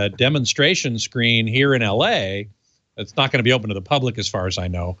be a demonstration screen here in LA. It's not going to be open to the public as far as I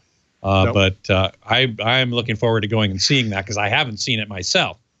know. But I'm looking forward to going and seeing that, because I haven't seen it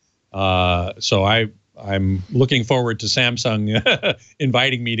myself. So I'm looking forward to Samsung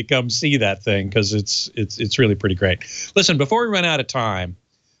inviting me to come see that thing, because it's really pretty great. Listen, before we run out of time,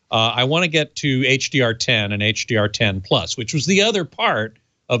 I want to get to HDR10 and HDR10 Plus, which was the other part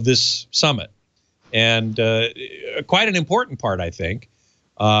of this summit, and quite an important part, I think.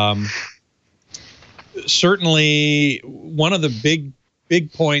 Certainly, one of the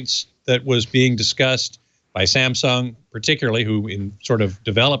big points that was being discussed by Samsung, particularly, who sort of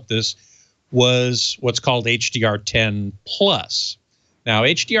developed this, was what's called HDR10 Plus. Now,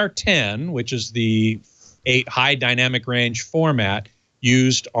 HDR10, which is the high dynamic range format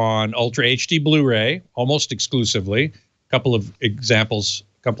used on Ultra HD Blu-ray almost exclusively, a couple of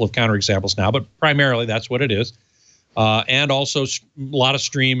counterexamples now, but primarily that's what it is, and also a lot of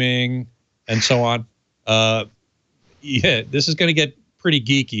streaming and so on. This is going to get pretty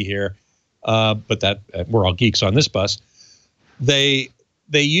geeky here, but we're all geeks on this bus. They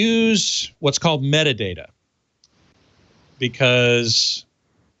use what's called metadata, because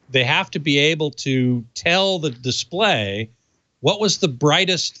they have to be able to tell the display what was the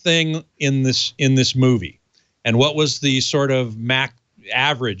brightest thing in this movie, and what was the sort of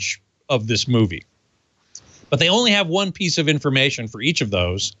average of this movie. But they only have one piece of information for each of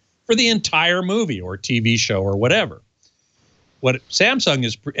those for the entire movie or TV show or whatever. What Samsung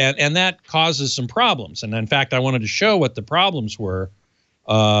is, and that causes some problems. And in fact, I wanted to show what the problems were.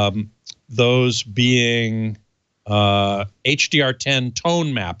 Those being HDR10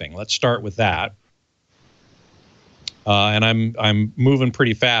 tone mapping. Let's start with that. And I'm moving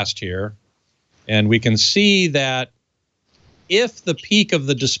pretty fast here, and we can see that if the peak of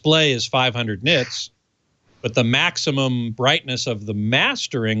the display is 500 nits, but the maximum brightness of the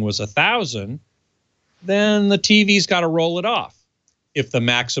mastering was 1,000, then the TV's got to roll it off. If the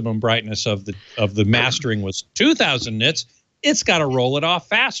maximum brightness of the mastering was 2,000 nits, it's got to roll it off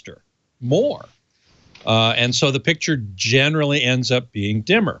faster, more, and so the picture generally ends up being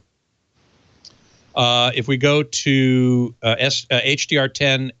dimmer. If we go to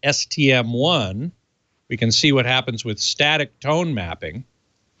HDR10 STM1, we can see what happens with static tone mapping,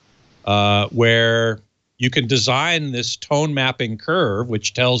 where you can design this tone mapping curve,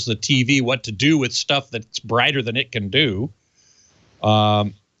 which tells the TV what to do with stuff that's brighter than it can do.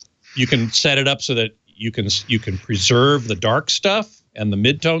 You can set it up so that you can preserve the dark stuff and the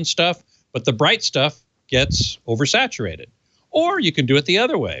mid-tone stuff, but the bright stuff gets oversaturated. Or you can do it the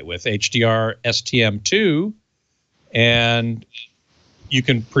other way with HDR STM2, and you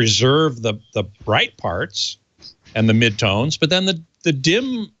can preserve the bright parts and the midtones, but then the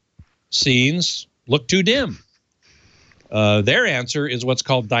dim scenes look too dim. Their answer is what's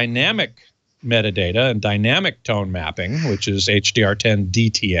called dynamic metadata and dynamic tone mapping, which is HDR10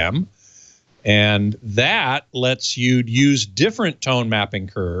 DTM. And that lets you use different tone mapping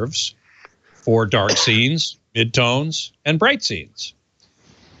curves for dark scenes, midtones, and bright scenes.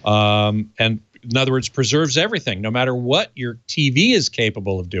 And in other words, preserves everything, no matter what your TV is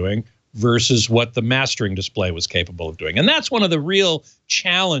capable of doing versus what the mastering display was capable of doing. And that's one of the real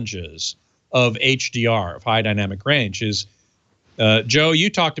challenges of HDR, of high dynamic range, is, Joe, you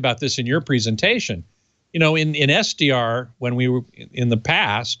talked about this in your presentation. You know, in SDR, when we were in the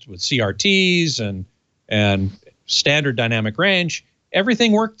past with CRTs and standard dynamic range,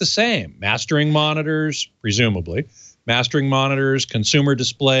 everything worked the same. Mastering monitors, presumably, mastering monitors, consumer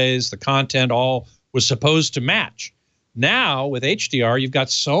displays, the content all was supposed to match. Now, with HDR, you've got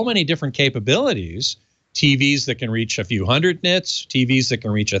so many different capabilities, TVs that can reach a few hundred nits, TVs that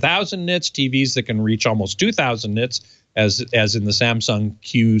can reach 1,000 nits, TVs that can reach almost 2,000 nits, as in the Samsung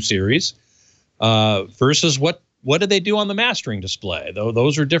Q series, versus what did they do on the mastering display? Though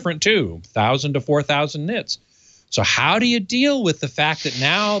those are different too, 1,000 to 4,000 nits. So how do you deal with the fact that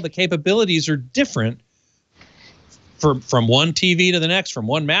now the capabilities are different from one TV to the next, from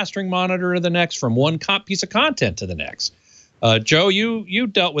one mastering monitor to the next, from one piece of content to the next? Joe, you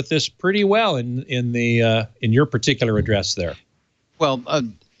dealt with this pretty well in your particular address there. Well,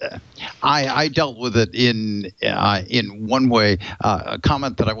 I dealt with it in one way. A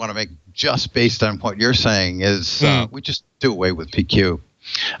comment that I want to make just based on what you're saying is we just do away with PQ.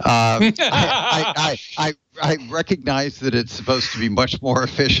 I recognize that it's supposed to be much more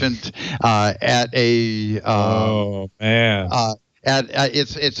efficient at a.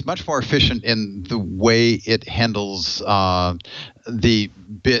 It's much more efficient in the way it handles the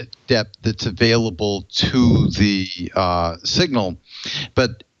bit depth that's available to the signal,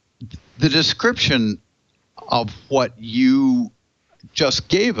 but the description of what you just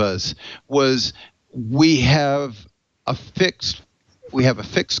gave us was we have a fixed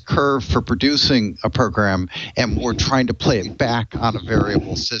curve for producing a program, and we're trying to play it back on a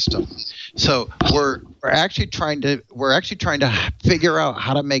variable system. So we're actually trying to figure out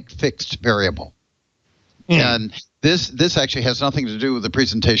how to make fixed variable. And this actually has nothing to do with the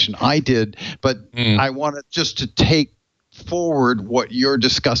presentation I did, but I wanted just to take forward what you're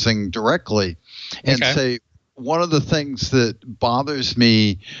discussing directly and say one of the things that bothers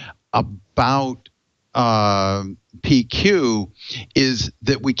me about PQ is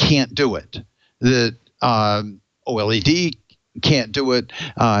that we can't do it, that OLED can't do it.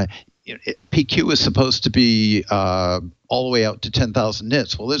 PQ is supposed to be all the way out to 10,000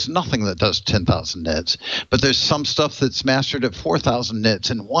 nits. Well, there's nothing that does 10,000 nits, but there's some stuff that's mastered at 4,000 nits.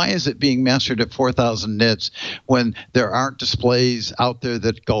 And why is it being mastered at 4,000 nits when there aren't displays out there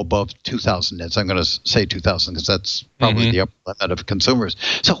that go above 2,000 nits? I'm going to say 2,000 because that's probably the upper limit of consumers.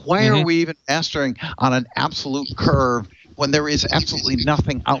 So why are we even mastering on an absolute curve when there is absolutely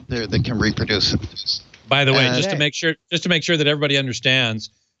nothing out there that can reproduce it? By the way, just to make sure that everybody understands,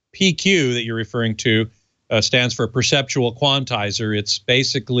 PQ that you're referring to stands for perceptual quantizer. It's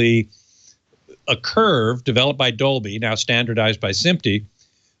basically a curve developed by Dolby, now standardized by SMPTE,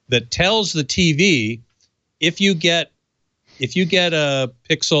 that tells the TV if you get a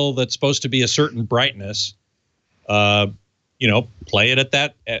pixel that's supposed to be a certain brightness, play it at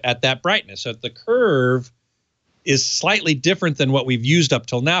that brightness. So the curve is slightly different than what we've used up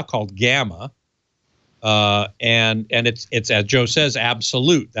till now, called gamma. And it's as Joe says,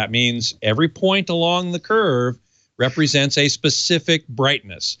 absolute. That means every point along the curve represents a specific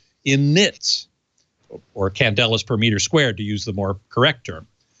brightness in nits, or candelas per meter squared, to use the more correct term.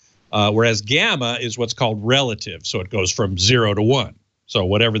 Whereas gamma is what's called relative, so it goes from 0 to 1. So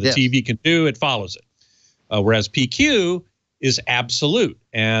whatever the TV can do, it follows it. Whereas PQ is absolute,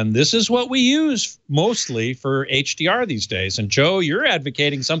 and this is what we use mostly for HDR these days. And Joe, you're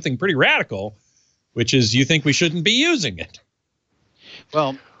advocating something pretty radical, which is you think we shouldn't be using it.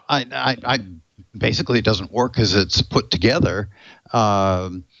 Well, I basically it doesn't work as it's put together.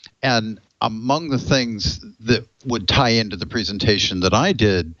 And among the things that would tie into the presentation that I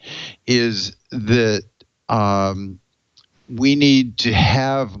did is that we need to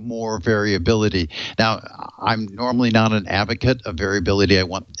have more variability. Now, I'm normally not an advocate of variability. I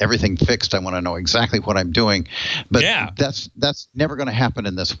want everything fixed. I want to know exactly what I'm doing. But that's never going to happen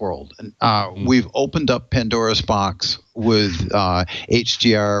in this world. And we've opened up Pandora's box with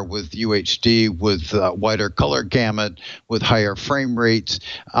HDR, with UHD, with wider color gamut, with higher frame rates.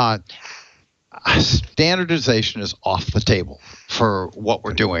 Standardization is off the table for what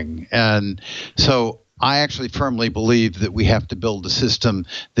we're doing. And so I actually firmly believe that we have to build a system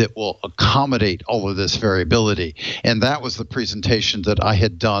that will accommodate all of this variability. And that was the presentation that I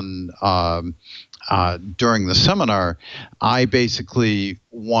had done during the seminar. I basically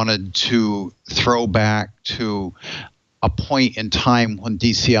wanted to throw back to a point in time when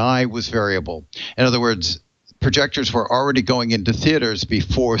DCI was variable. In other words, projectors were already going into theaters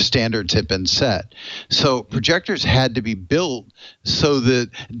before standards had been set. So projectors had to be built so that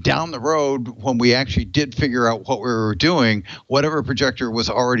down the road, when we actually did figure out what we were doing, whatever projector was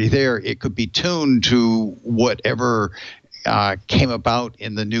already there, it could be tuned to whatever came about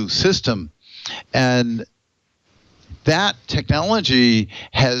in the new system. And that technology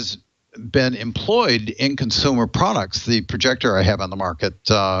has been employed in consumer products. The projector I have on the market,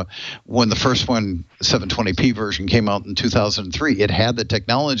 when the first one, 720p version, came out in 2003, it had the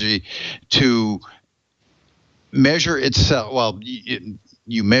technology to measure itself. Well,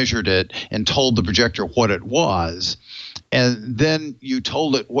 you measured it and told the projector what it was, and then you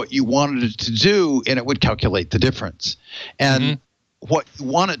told it what you wanted it to do, and it would calculate the difference. And what you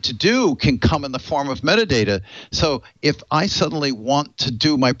want it to do can come in the form of metadata. So if I suddenly want to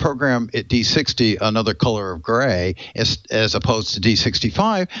do my program at D60, another color of gray, as opposed to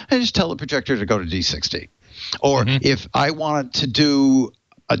D65, I just tell the projector to go to D60. Or if I wanted to do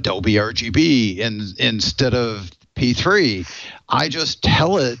Adobe RGB instead of P3, I just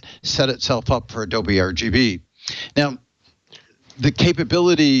tell it, set itself up for Adobe RGB. Now, the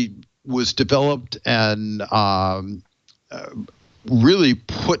capability was developed and really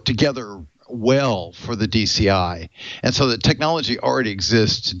put together well for the DCI, and so the technology already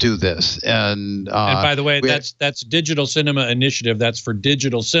exists to do this. And by the way, that's Digital Cinema Initiative. That's for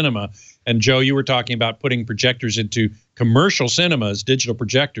digital cinema. And Joe, you were talking about putting projectors into commercial cinemas, digital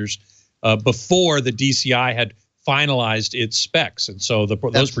projectors, before the DCI had finalized its specs, and so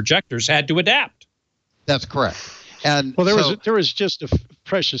those projectors had to adapt. That's correct. And well, there was just a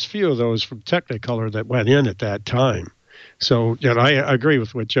precious few of those from Technicolor that went in at that time. So, I agree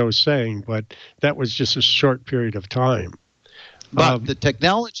with what Joe's saying, but that was just a short period of time. But the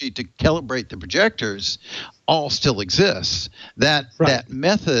technology to calibrate the projectors all still exists. That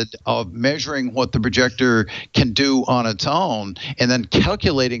method of measuring what the projector can do on its own and then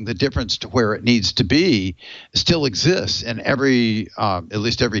calculating the difference to where it needs to be still exists in at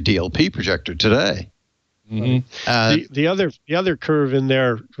least every DLP projector today. The other curve in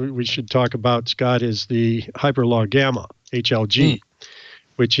there we should talk about, Scott, is the hyperlog gamma, HLG,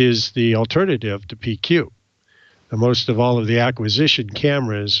 which is the alternative to PQ. And most of all of the acquisition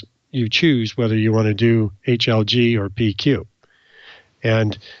cameras, you choose whether you want to do HLG or PQ.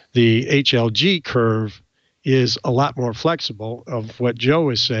 And the HLG curve is a lot more flexible of what Joe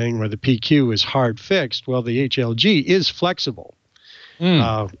is saying, where the PQ is hard fixed. Well, the HLG is flexible.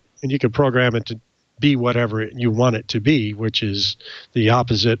 And you can program it to be whatever you want it to be, which is the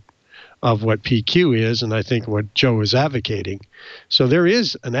opposite of what PQ is, and I think what Joe is advocating. So there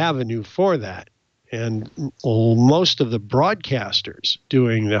is an avenue for that. And most of the broadcasters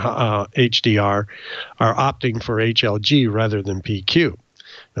doing the HDR are opting for HLG rather than PQ.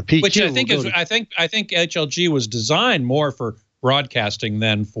 Now, PQ, which I think HLG was designed more for broadcasting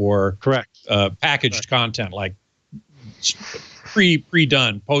than for packaged content, like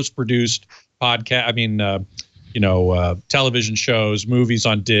pre-done, post-produced podcast. I mean, television shows, movies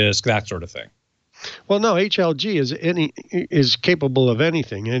on disc, that sort of thing. Well, no, HLG is capable of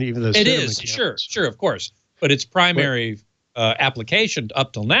anything, and even the it is sure, of course, but its primary application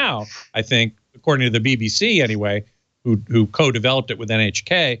up till now, I think, according to the BBC anyway, who co-developed it with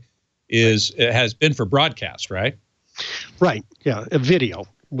NHK, has been for broadcast, right? Right. Yeah, a video.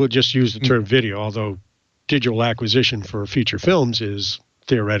 We'll just use the term video, although digital acquisition for feature films is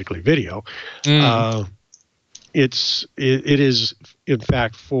theoretically video. It is in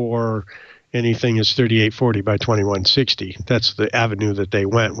fact for anything is 3840 by 2160. That's the avenue that they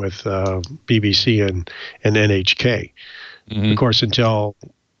went with BBC and NHK. Of course, until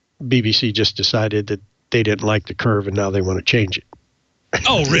BBC just decided that they didn't like the curve and now they want to change it.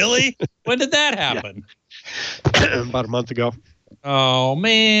 Oh, really? When did that happen? About a month ago. Oh,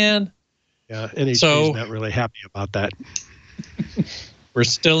 man. Yeah, NHK is not really happy about that. We're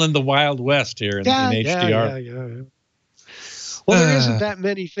still in the Wild West here in HDR. Yeah. Well, there isn't that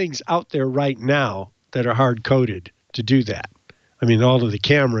many things out there right now that are hard-coded to do that. I mean, all of the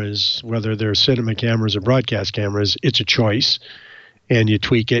cameras, whether they're cinema cameras or broadcast cameras, it's a choice, and you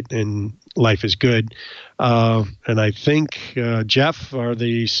tweak it, and life is good. And I think, Geoff, are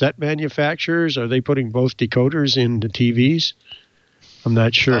the set manufacturers, are they putting both decoders into TVs? I'm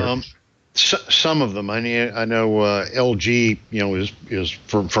not sure. Some of them. I know LG, is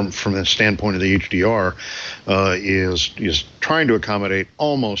from the standpoint of the HDR, is trying to accommodate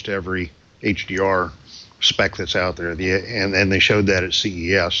almost every HDR spec that's out there. And they showed that at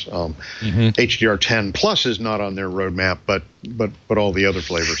CES. HDR10 Plus is not on their roadmap, but all the other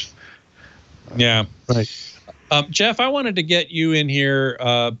flavors. Yeah. Right. Geoff, I wanted to get you in here.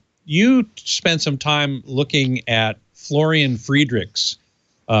 you spent some time looking at Florian Friedrich's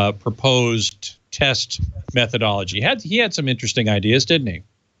proposed test methodology. He had some interesting ideas, didn't he?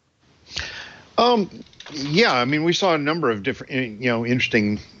 Yeah, I mean, we saw a number of different,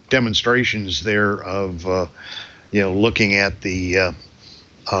 interesting demonstrations there of, looking at the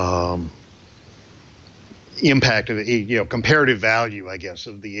impact of comparative value, I guess,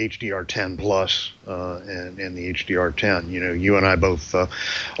 of the HDR10 plus and the HDR10. You and I both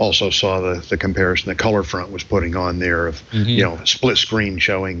also saw the comparison that ColorFront was putting on there of split screen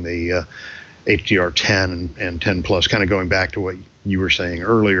showing the HDR10 and 10 plus, kind of going back to what you were saying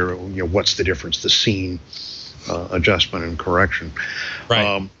earlier. What's the difference? The scene adjustment and correction.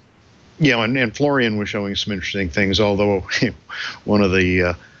 Right. And Florian was showing some interesting things. Although one of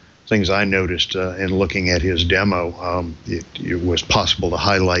the things I noticed in looking at his demo, it was possible to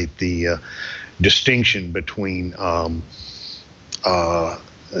highlight the distinction between the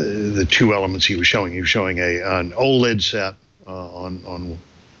two elements he was showing. He was showing an OLED set on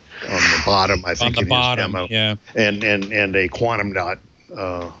the bottom, I think, in his demo, yeah, and a quantum dot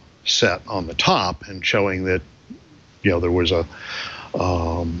set on the top, and showing that there was a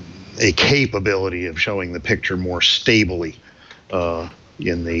capability of showing the picture more stably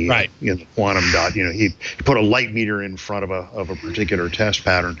in the quantum dot. He put a light meter in front of a particular test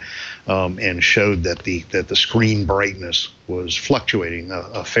pattern and showed that the screen brightness was fluctuating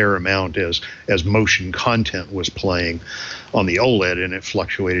a fair amount as motion content was playing on the OLED, and it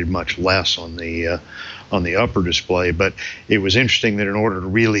fluctuated much less on the upper display. But it was interesting that in order to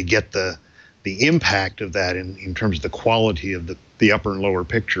really get the impact of that in terms of the quality of the upper and lower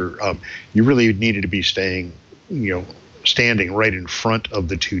picture, you really needed to be standing right in front of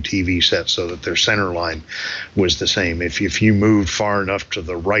the two TV sets so that their center line was the same. If you moved far enough to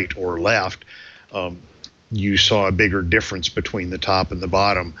the right or left, you saw a bigger difference between the top and the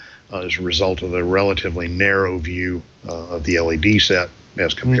bottom as a result of the relatively narrow view of the LED set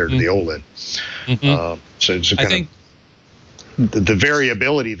as compared to the OLED. So it's I think the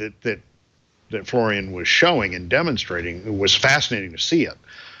variability that Florian was showing and demonstrating, it was fascinating to see it.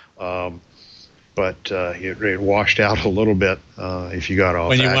 But it washed out a little bit if you got off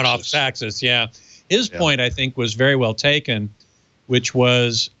when you axis. went off axis. Yeah, his point, I think, was very well taken, which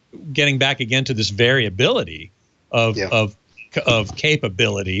was getting back again to this variability of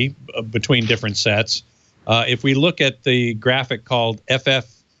capability between different sets. If we look at the graphic called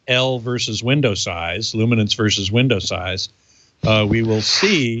FFL versus window size, luminance versus window size, we will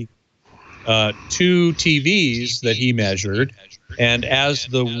see two TVs that he measured. And as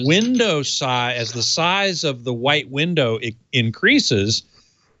the window size, as the size of the white window increases,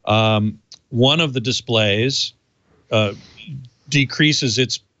 one of the displays decreases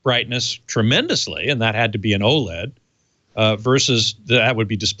its brightness tremendously, and that had to be an OLED, versus that would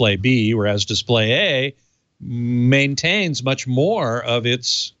be display B, whereas display A maintains much more of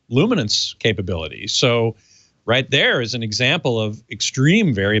its luminance capability. So right there is an example of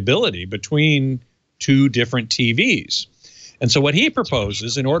extreme variability between two different TVs. And so what he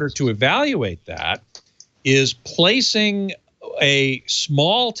proposes in order to evaluate that is placing a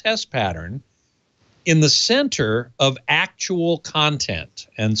small test pattern in the center of actual content.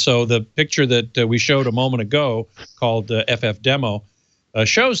 And so the picture that we showed a moment ago called FF Demo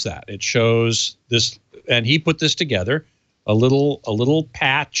shows that. It shows this, and he put this together, a little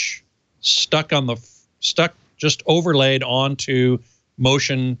patch stuck just overlaid onto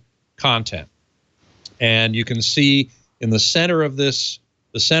motion content. And you can see in the center of this,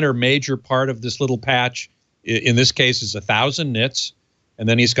 the center major part of this little patch, in this case, is 1,000 nits. And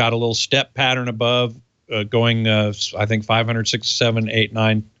then he's got a little step pattern above going, I think, 500, 6, 7, 8,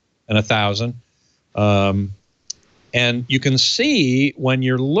 9, and 1,000. And you can see when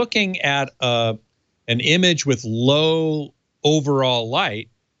you're looking at an image with low overall light,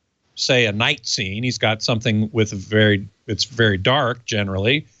 say a night scene, he's got something with it's very dark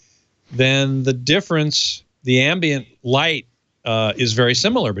generally, then the difference, the ambient light is very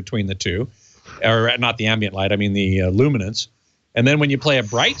similar between the two, or not the ambient light, I mean the luminance. And then when you play a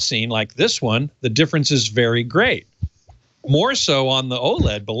bright scene like this one, the difference is very great. More so on the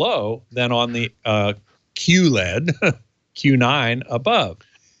OLED below than on the QLED, Q9 above.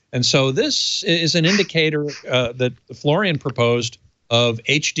 And so this is an indicator that Florian proposed of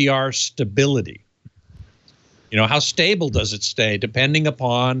HDR stability. You know, how stable does it stay depending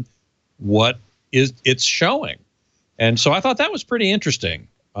upon what it's showing? And so I thought that was pretty interesting.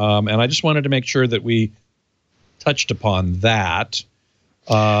 And I just wanted to make sure that we touched upon that.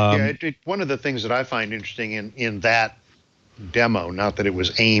 One of the things that I find interesting in that demo, not that it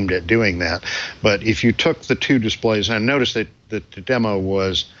was aimed at doing that, but if you took the two displays, and I noticed that the demo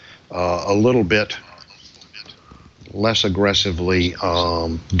was a little bit less aggressively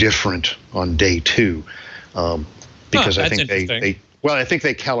different on day 2, because I think I think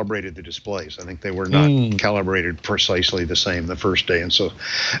they calibrated the displays. I think they were not calibrated precisely the same the first day, and so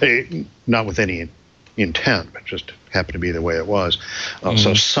not with any intent, but just happened to be the way it was.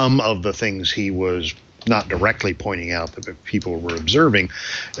 So some of the things he was not directly pointing out that people were observing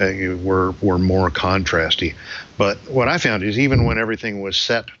were more contrasty. But what I found is even when everything was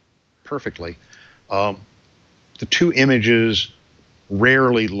set perfectly, the 2 images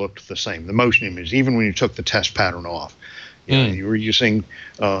rarely looked the same. The motion image, even when you took the test pattern off, you were using,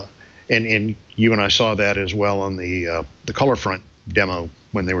 and you and I saw that as well on the ColorFront demo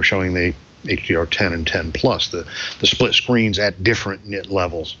when they were showing the HDR10 and 10 Plus, the split screens at different nit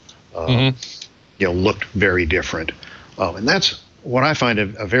levels, looked very different, and that's what I find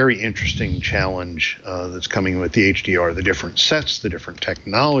a very interesting challenge that's coming with the HDR, the different sets, the different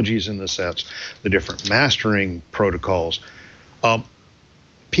technologies in the sets, the different mastering protocols.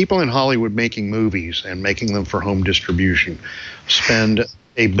 People in Hollywood making movies and making them for home distribution spend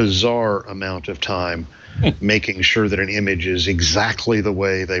a bizarre amount of time making sure that an image is exactly the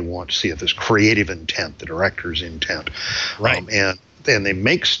way they want to see it, this creative intent, the director's intent. Right. And they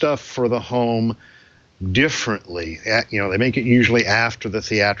make stuff for the home differently. They make it usually after the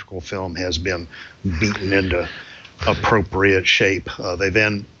theatrical film has been beaten into appropriate shape. They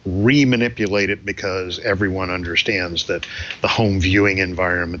then remanipulate it because everyone understands that the home viewing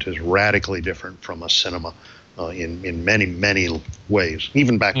environment is radically different from a cinema in many, many ways,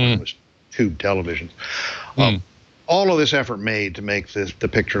 even back when it was tube television. All of this effort made to make the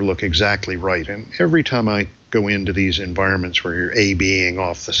picture look exactly right. And every time I go into these environments where you're A/Bing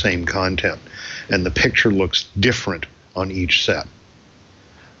off the same content and the picture looks different on each set,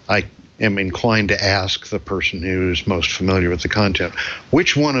 I am inclined to ask the person who's most familiar with the content,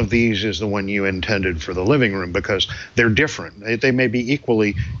 which one of these is the one you intended for the living room? Because they're different. They may be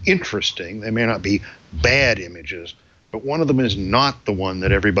equally interesting. They may not be bad images, but one of them is not the one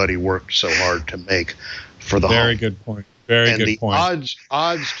that everybody worked so hard to make for the home. Very good point. Very good point. And the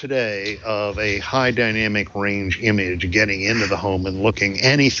odds today of a high dynamic range image getting into the home and looking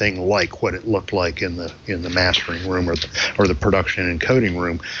anything like what it looked like in the mastering room or the production and encoding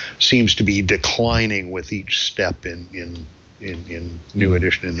room seems to be declining with each step in new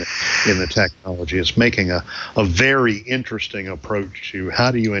addition in the technology. It's making a very interesting approach to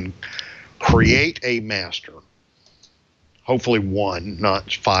how do you create a master, hopefully one,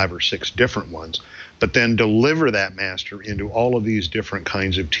 not 5 or 6 different ones, but then deliver that master into all of these different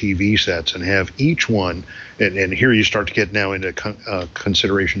kinds of TV sets and have each one, and here you start to get now into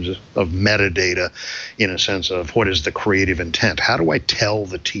considerations of metadata in a sense of what is the creative intent? How do I tell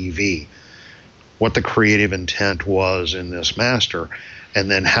the TV what the creative intent was in this master? And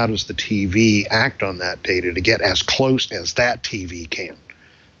then how does the TV act on that data to get as close as that TV can?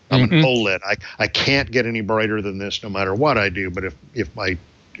 I'm an OLED. I can't get any brighter than this no matter what I do, but if I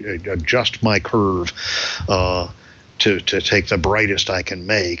adjust my curve to take the brightest I can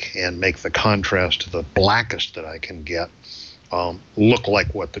make and make the contrast to the blackest that I can get look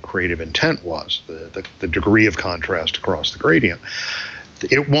like what the creative intent was, the degree of contrast across the gradient.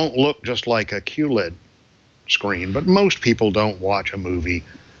 It won't look just like a QLED screen, but most people don't watch a movie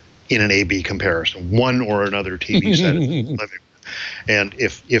in an A/B comparison, one or another TV set in the living room. And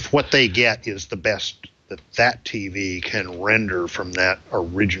if what they get is the best that TV can render from that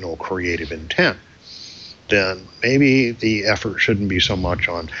original creative intent, then maybe the effort shouldn't be so much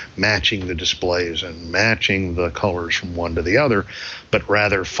on matching the displays and matching the colors from one to the other, but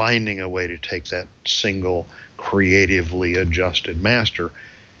rather finding a way to take that single creatively adjusted master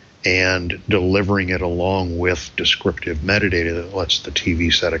and delivering it along with descriptive metadata that lets the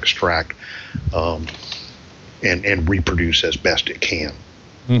TV set extract and reproduce as best it can.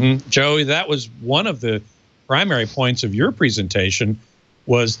 Joey, that was one of the primary points of your presentation,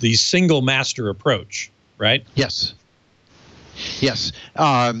 was the single master approach, right? Yes. Yes.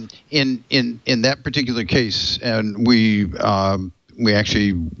 In that particular case, and we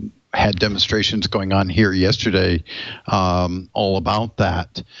actually had demonstrations going on here yesterday all about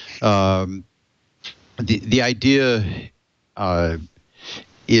that. The idea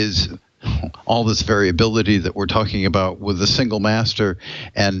is all this variability that we're talking about with a single master,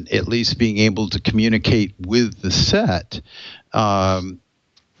 and at least being able to communicate with the set.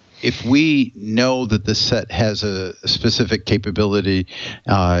 If we know that the set has a specific capability,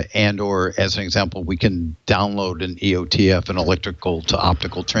 and or as an example, we can download an EOTF, an electrical to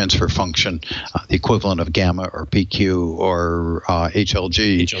optical transfer function, the equivalent of gamma or PQ or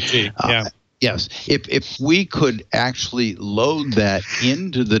HLG. Yeah. Yes, if we could actually load that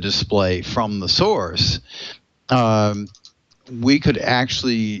into the display from the source, we could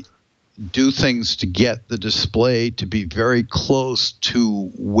actually do things to get the display to be very close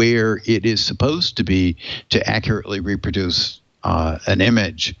to where it is supposed to be to accurately reproduce an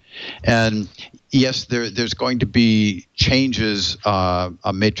image. And yes, there's going to be changes,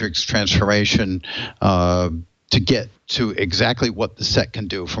 a matrix transformation to get to exactly what the set can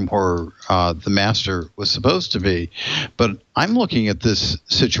do from where the master was supposed to be. But I'm looking at this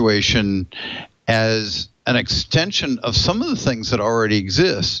situation as an extension of some of the things that already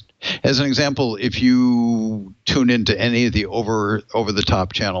exist. As an example, if you tune into any of the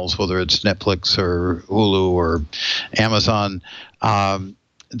over-the-top channels, whether it's Netflix or Hulu or Amazon,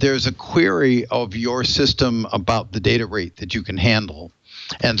 there's a query of your system about the data rate that you can handle.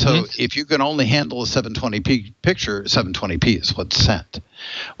 And so if you can only handle a 720p picture, 720p is what's sent.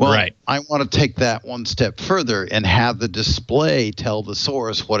 Well, right. I want to take that one step further and have the display tell the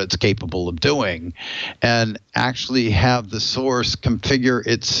source what it's capable of doing, and actually have the source configure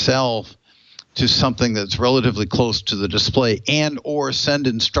itself to something that's relatively close to the display, and or send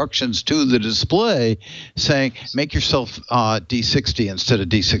instructions to the display saying, make yourself D60 instead of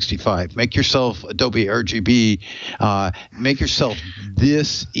D65. Make yourself Adobe RGB. Make yourself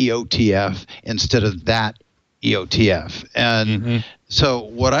this EOTF instead of that EOTF. And so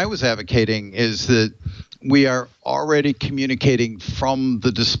what I was advocating is that we are already communicating from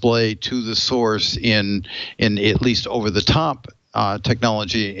the display to the source in at least over-the-top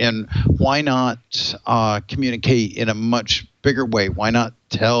technology, and why not communicate in a much bigger way? Why not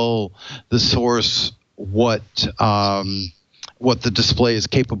tell the source what the display is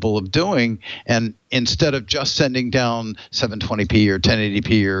capable of doing, and instead of just sending down 720p or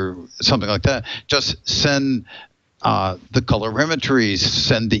 1080p or something like that, just send the colorimetries,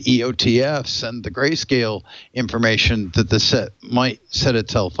 send the EOTF, send the grayscale information that the set might set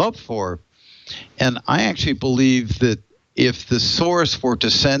itself up for. And I actually believe that if the source were to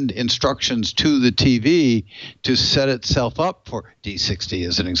send instructions to the TV to set itself up for D60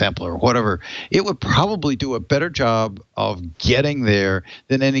 as an example or whatever, it would probably do a better job of getting there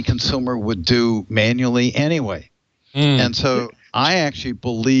than any consumer would do manually anyway. And so I actually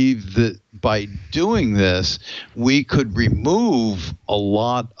believe that by doing this, we could remove a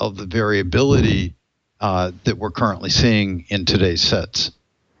lot of the variability that we're currently seeing in today's sets.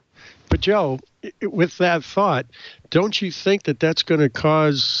 But Joe, with that thought, don't you think that that's going to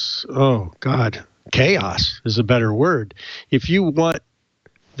cause, chaos is a better word. If you want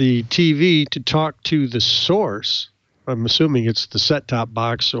the TV to talk to the source, I'm assuming it's the set-top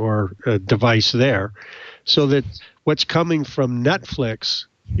box or a device there, so that what's coming from Netflix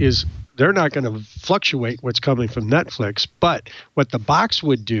is, they're not going to fluctuate what's coming from Netflix, but what the box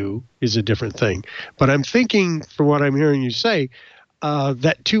would do is a different thing. But I'm thinking, from what I'm hearing you say,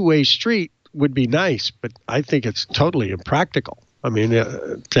 that two-way street would be nice, but I think it's totally impractical. I mean,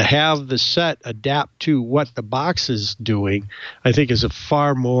 to have the set adapt to what the box is doing, I think is a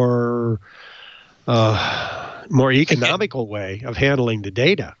far more economical way of handling the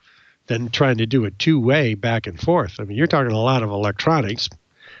data than trying to do it two-way back and forth. I mean, you're talking a lot of electronics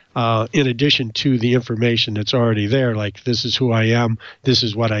in addition to the information that's already there, like this is who I am, this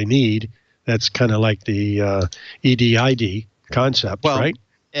is what I need. That's kind of like the EDID concept, right?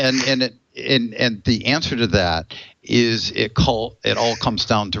 And the answer to that is it all comes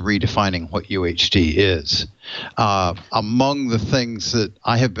down to redefining what UHD is. Among the things that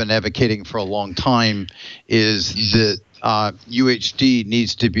I have been advocating for a long time is that UHD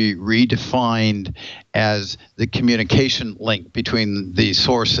needs to be redefined as the communication link between the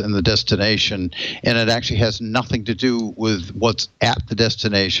source and the destination, and it actually has nothing to do with what's at the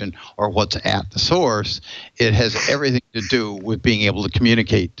destination or what's at the source. It has everything to do with being able to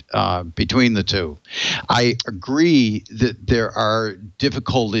communicate between the two. I agree that there are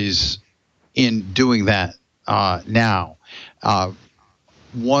difficulties in doing that now.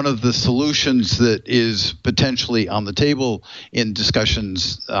 One of the solutions that is potentially on the table in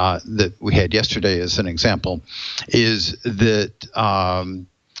discussions that we had yesterday, as an example, is that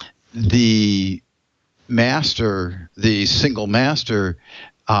the single master,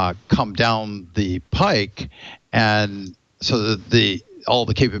 come down the pike, and so that all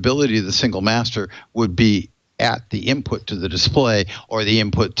the capability of the single master would be at the input to the display or the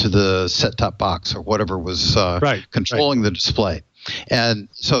input to the set-top box or whatever was controlling the display. And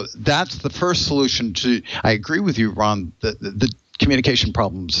so that's the first solution to, I agree with you, Ron, that the communication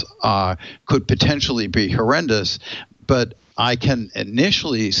problems could potentially be horrendous, but I can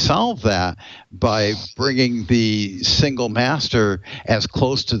initially solve that by bringing the single master as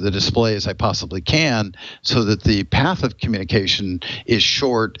close to the display as I possibly can, so that the path of communication is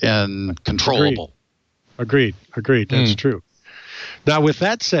short and controllable. Agreed. That's true. Now, with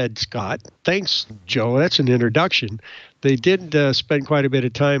that said, Scott, thanks, Joe. That's an introduction. They did spend quite a bit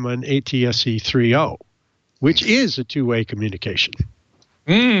of time on ATSC 3.0, which is a two-way communication.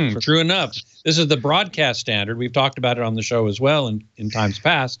 True enough. This is the broadcast standard. We've talked about it on the show as well in times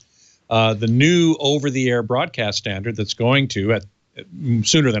past. The new over-the-air broadcast standard that's going to,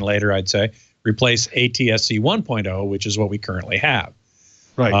 sooner than later, I'd say, replace ATSC 1.0, which is what we currently have.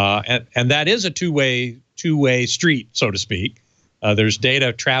 Right. And that is a two-way street, so to speak. There's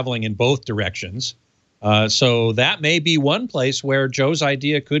data traveling in both directions. So that may be one place where Joe's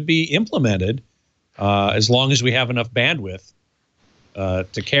idea could be implemented, as long as we have enough bandwidth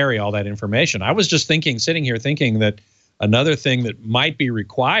to carry all that information. I was just sitting here thinking that another thing that might be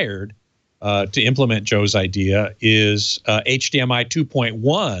required to implement Joe's idea is HDMI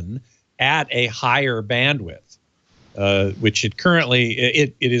 2.1 at a higher bandwidth, which it currently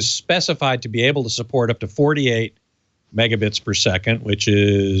it is specified to be able to support up to 48 megabits per second, which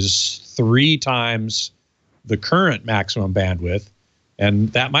is 3 times the current maximum bandwidth,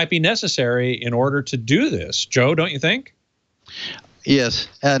 and that might be necessary in order to do this. Joe, don't you think? Yes,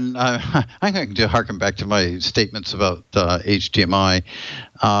 and I'm going to harken back to my statements about HDMI.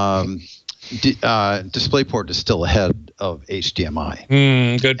 DisplayPort is still ahead of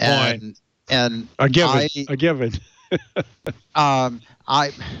HDMI. Good point. And a given.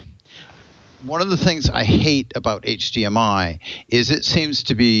 One of the things I hate about HDMI is it seems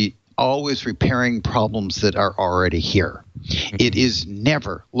to be always repairing problems that are already here. It is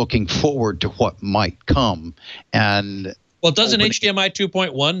never looking forward to what might come. And well, doesn't HDMI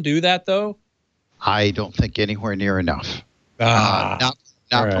 2.1 do that, though? I don't think anywhere near enough. Not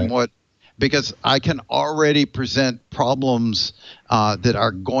right. From what, because I can already present problems that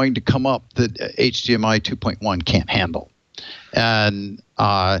are going to come up that HDMI 2.1 can't handle. And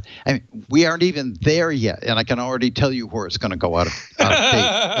I mean, we aren't even there yet, and I can already tell you where it's going to go out of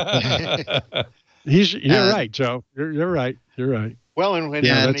date. You're right, Joe. You're right. Well, and when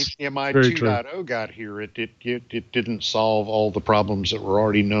HDMI 2.0 got here, it didn't solve all the problems that were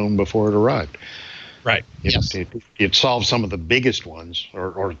already known before it arrived. Right. It solved some of the biggest ones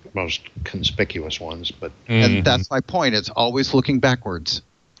or most conspicuous ones, but and that's my point. It's always looking backwards.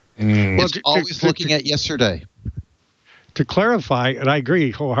 It's always looking at yesterday. To clarify, and I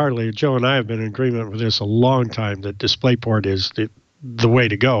agree wholeheartedly, Joe and I have been in agreement with this a long time, that DisplayPort is the way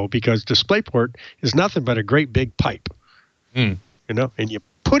to go, because DisplayPort is nothing but a great big pipe. You know, and you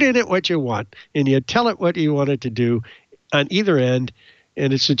put in it what you want, and you tell it what you want it to do on either end,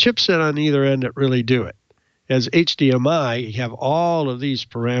 and it's the chipset on either end that really do it. As HDMI, you have all of these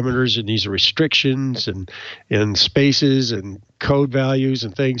parameters and these restrictions and spaces and code values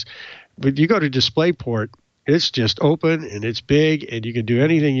and things. But you go to DisplayPort, it's just open and it's big and you can do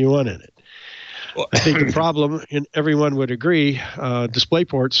anything you want in it. Well, I think the problem, and everyone would agree,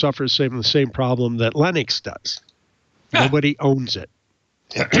 DisplayPort suffers the same problem that Linux does. Nobody owns it.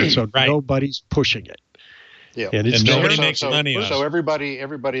 So nobody's pushing it. Yeah, and nobody makes money on it. So everybody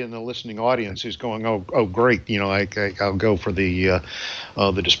in the listening audience who's going, oh great, you know, I'll go for the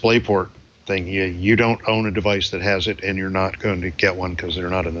DisplayPort thing. You don't own a device that has it, and you're not going to get one because they're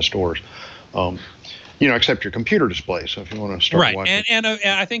not in the stores. You know, except your computer display. So if you want to start watching, and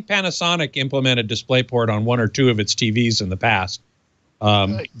I think Panasonic implemented DisplayPort on 1 or 2 of its TVs in the past.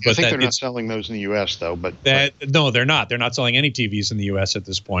 I think they're not selling those in the U.S. though. No, they're not. They're not selling any TVs in the U.S. at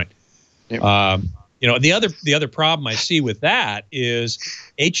this point. Yep. You know, the other problem I see with that is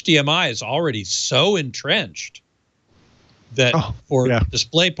HDMI is already so entrenched that for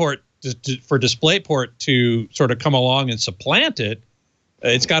DisplayPort to sort of come along and supplant it,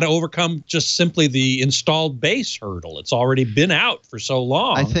 it's got to overcome just simply the installed base hurdle. It's already been out for so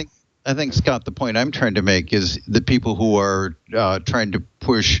long. I think, Scott, the point I'm trying to make is the people who are trying to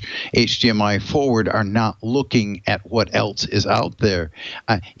push HDMI forward are not looking at what else is out there.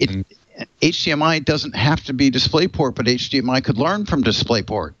 HDMI doesn't have to be DisplayPort, but HDMI could learn from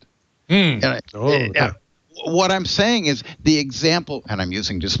DisplayPort. What I'm saying is the example, and I'm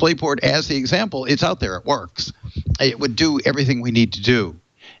using DisplayPort as the example, it's out there, it works. It would do everything we need to do.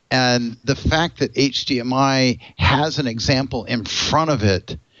 And the fact that HDMI has an example in front of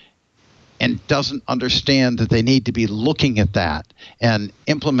it and doesn't understand that they need to be looking at that and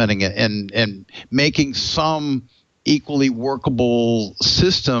implementing it and making some equally workable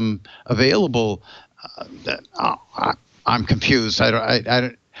system available, I'm confused.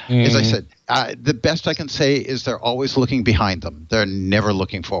 As I said, the best I can say is they're always looking behind them. They're never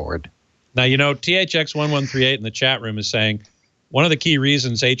looking forward. Now, you know, THX1138 in the chat room is saying one of the key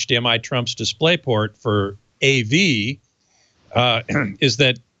reasons HDMI trumps DisplayPort for AV is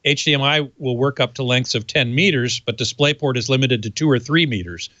that HDMI will work up to lengths of 10 meters, but DisplayPort is limited to 2 or 3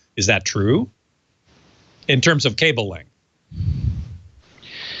 meters. Is that true? In terms of cable length?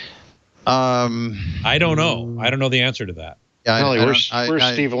 I don't know. I don't know the answer to that. Yeah, where's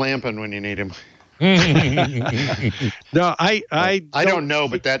Steve Lampin when you need him? No, I don't know,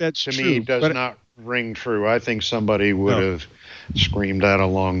 but that to me does not ring true. I think somebody would have screamed that a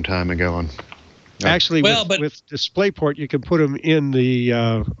long time ago. Actually, with DisplayPort, you can put them in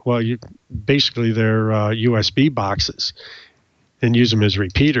the basically they're USB boxes and use them as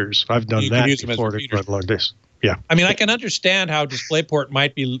repeaters. I've done that before to run long distance. Yeah. I mean, I can understand how DisplayPort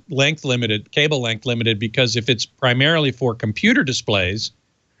might be length limited, cable length limited, because if it's primarily for computer displays,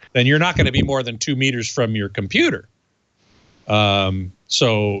 then you're not going to be more than 2 meters from your computer.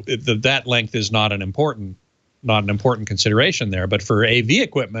 So that length is not an important consideration there. But for AV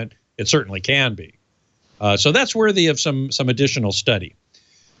equipment, it certainly can be. So that's worthy of some additional study.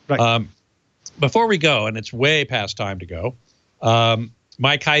 Right. Before we go, and it's way past time to go,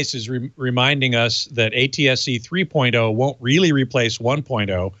 Mike Heiss is reminding us that ATSC 3.0 won't really replace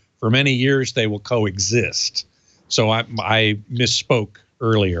 1.0. For many years, they will coexist. So I misspoke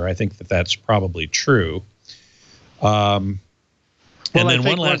earlier. I think that's probably true. And then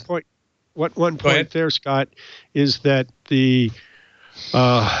one point there, Scott, is that the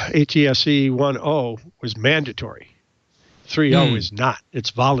ATSC 1.0 was mandatory. 3.0 is not.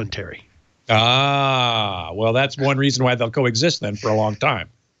 It's voluntary. Well, that's one reason why they'll coexist then for a long time.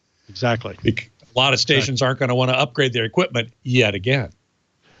 Exactly. A lot of stations aren't going to want to upgrade their equipment yet again.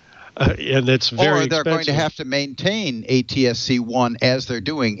 And it's very Or they're going to have to maintain ATSC 1 as they're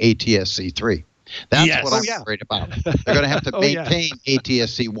doing ATSC 3. That's what I'm worried about. They're going to have to maintain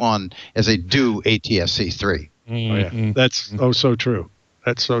ATSC 1 as they do ATSC 3. Mm-hmm. That's so true.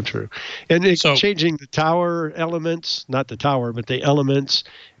 That's so true. And changing the tower elements, not the tower, but the elements,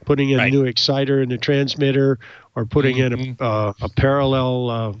 putting in a new exciter in the transmitter, or putting in a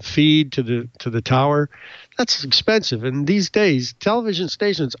parallel feed to the tower, that's expensive. And these days, television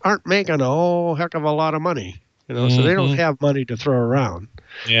stations aren't making a whole heck of a lot of money, so they don't have money to throw around.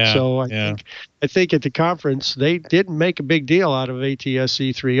 Yeah. So I think at the conference they didn't make a big deal out of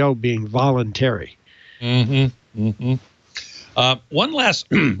ATSC 3.0 being voluntary. Mm-hmm. Mm-hmm. One last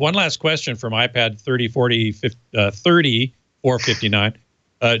question from iPad 30459.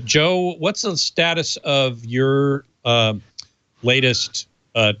 Joe, what's the status of your latest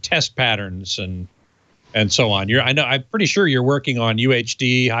test patterns and so on? I'm pretty sure you're working on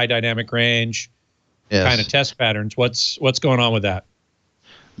UHD, high dynamic range kind of test patterns. What's going on with that?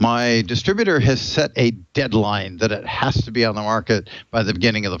 My distributor has set a deadline that it has to be on the market by the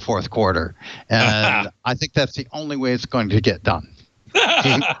beginning of the fourth quarter. And I think that's the only way it's going to get done.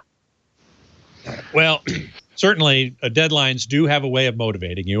 Well, certainly deadlines do have a way of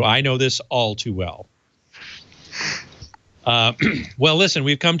motivating you. I know this all too well. Well, listen,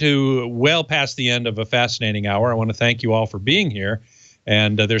 we've come to well past the end of a fascinating hour. I want to thank you all for being here.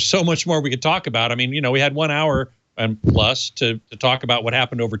 And there's so much more we could talk about. I mean, we had 1 hour and plus to talk about what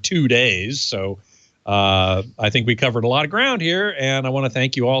happened over 2 days. So I think we covered a lot of ground here, and I want to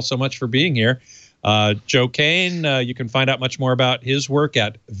thank you all so much for being here. Joe Kane, you can find out much more about his work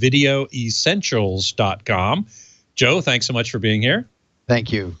at videoessentials.com. Joe, thanks so much for being here.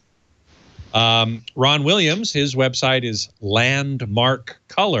 Thank you. Ron Williams, his website is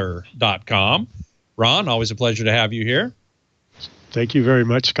landmarkcolor.com. Ron, always a pleasure to have you here. Thank you very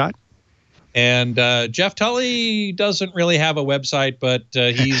much, Scott. And Geoff Tully doesn't really have a website, but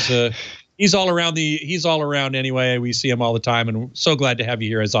he's all around anyway. We see him all the time, and so glad to have you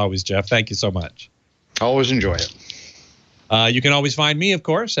here as always, Geoff. Thank you so much. Always enjoy it. You can always find me, of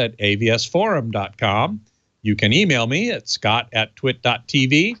course, at avsforum.com. You can email me at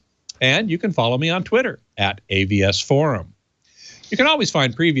scott@twit.tv, and you can follow me on Twitter at avsforum. You can always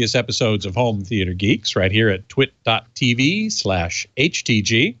find previous episodes of Home Theater Geeks right here at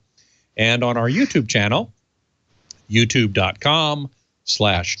twit.tv/HTG. And on our YouTube channel,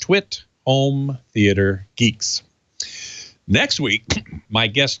 youtube.com/twit Home Theater Geeks. Next week, my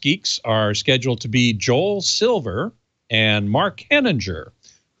guest geeks are scheduled to be Joel Silver and Mark Henninger,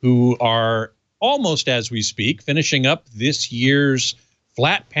 who are almost as we speak finishing up this year's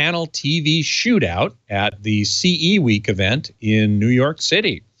flat panel TV shootout at the CE Week event in New York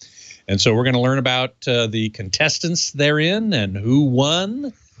City. And so we're going to learn about the contestants therein and who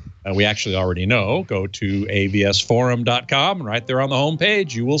won we actually already know. Go to avsforum.com, and right there on the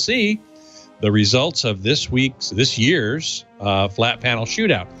homepage, you will see the results of this year's flat panel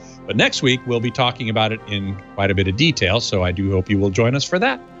shootout. But next week, we'll be talking about it in quite a bit of detail, so I do hope you will join us for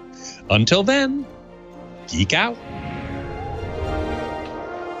that. Until then, geek out.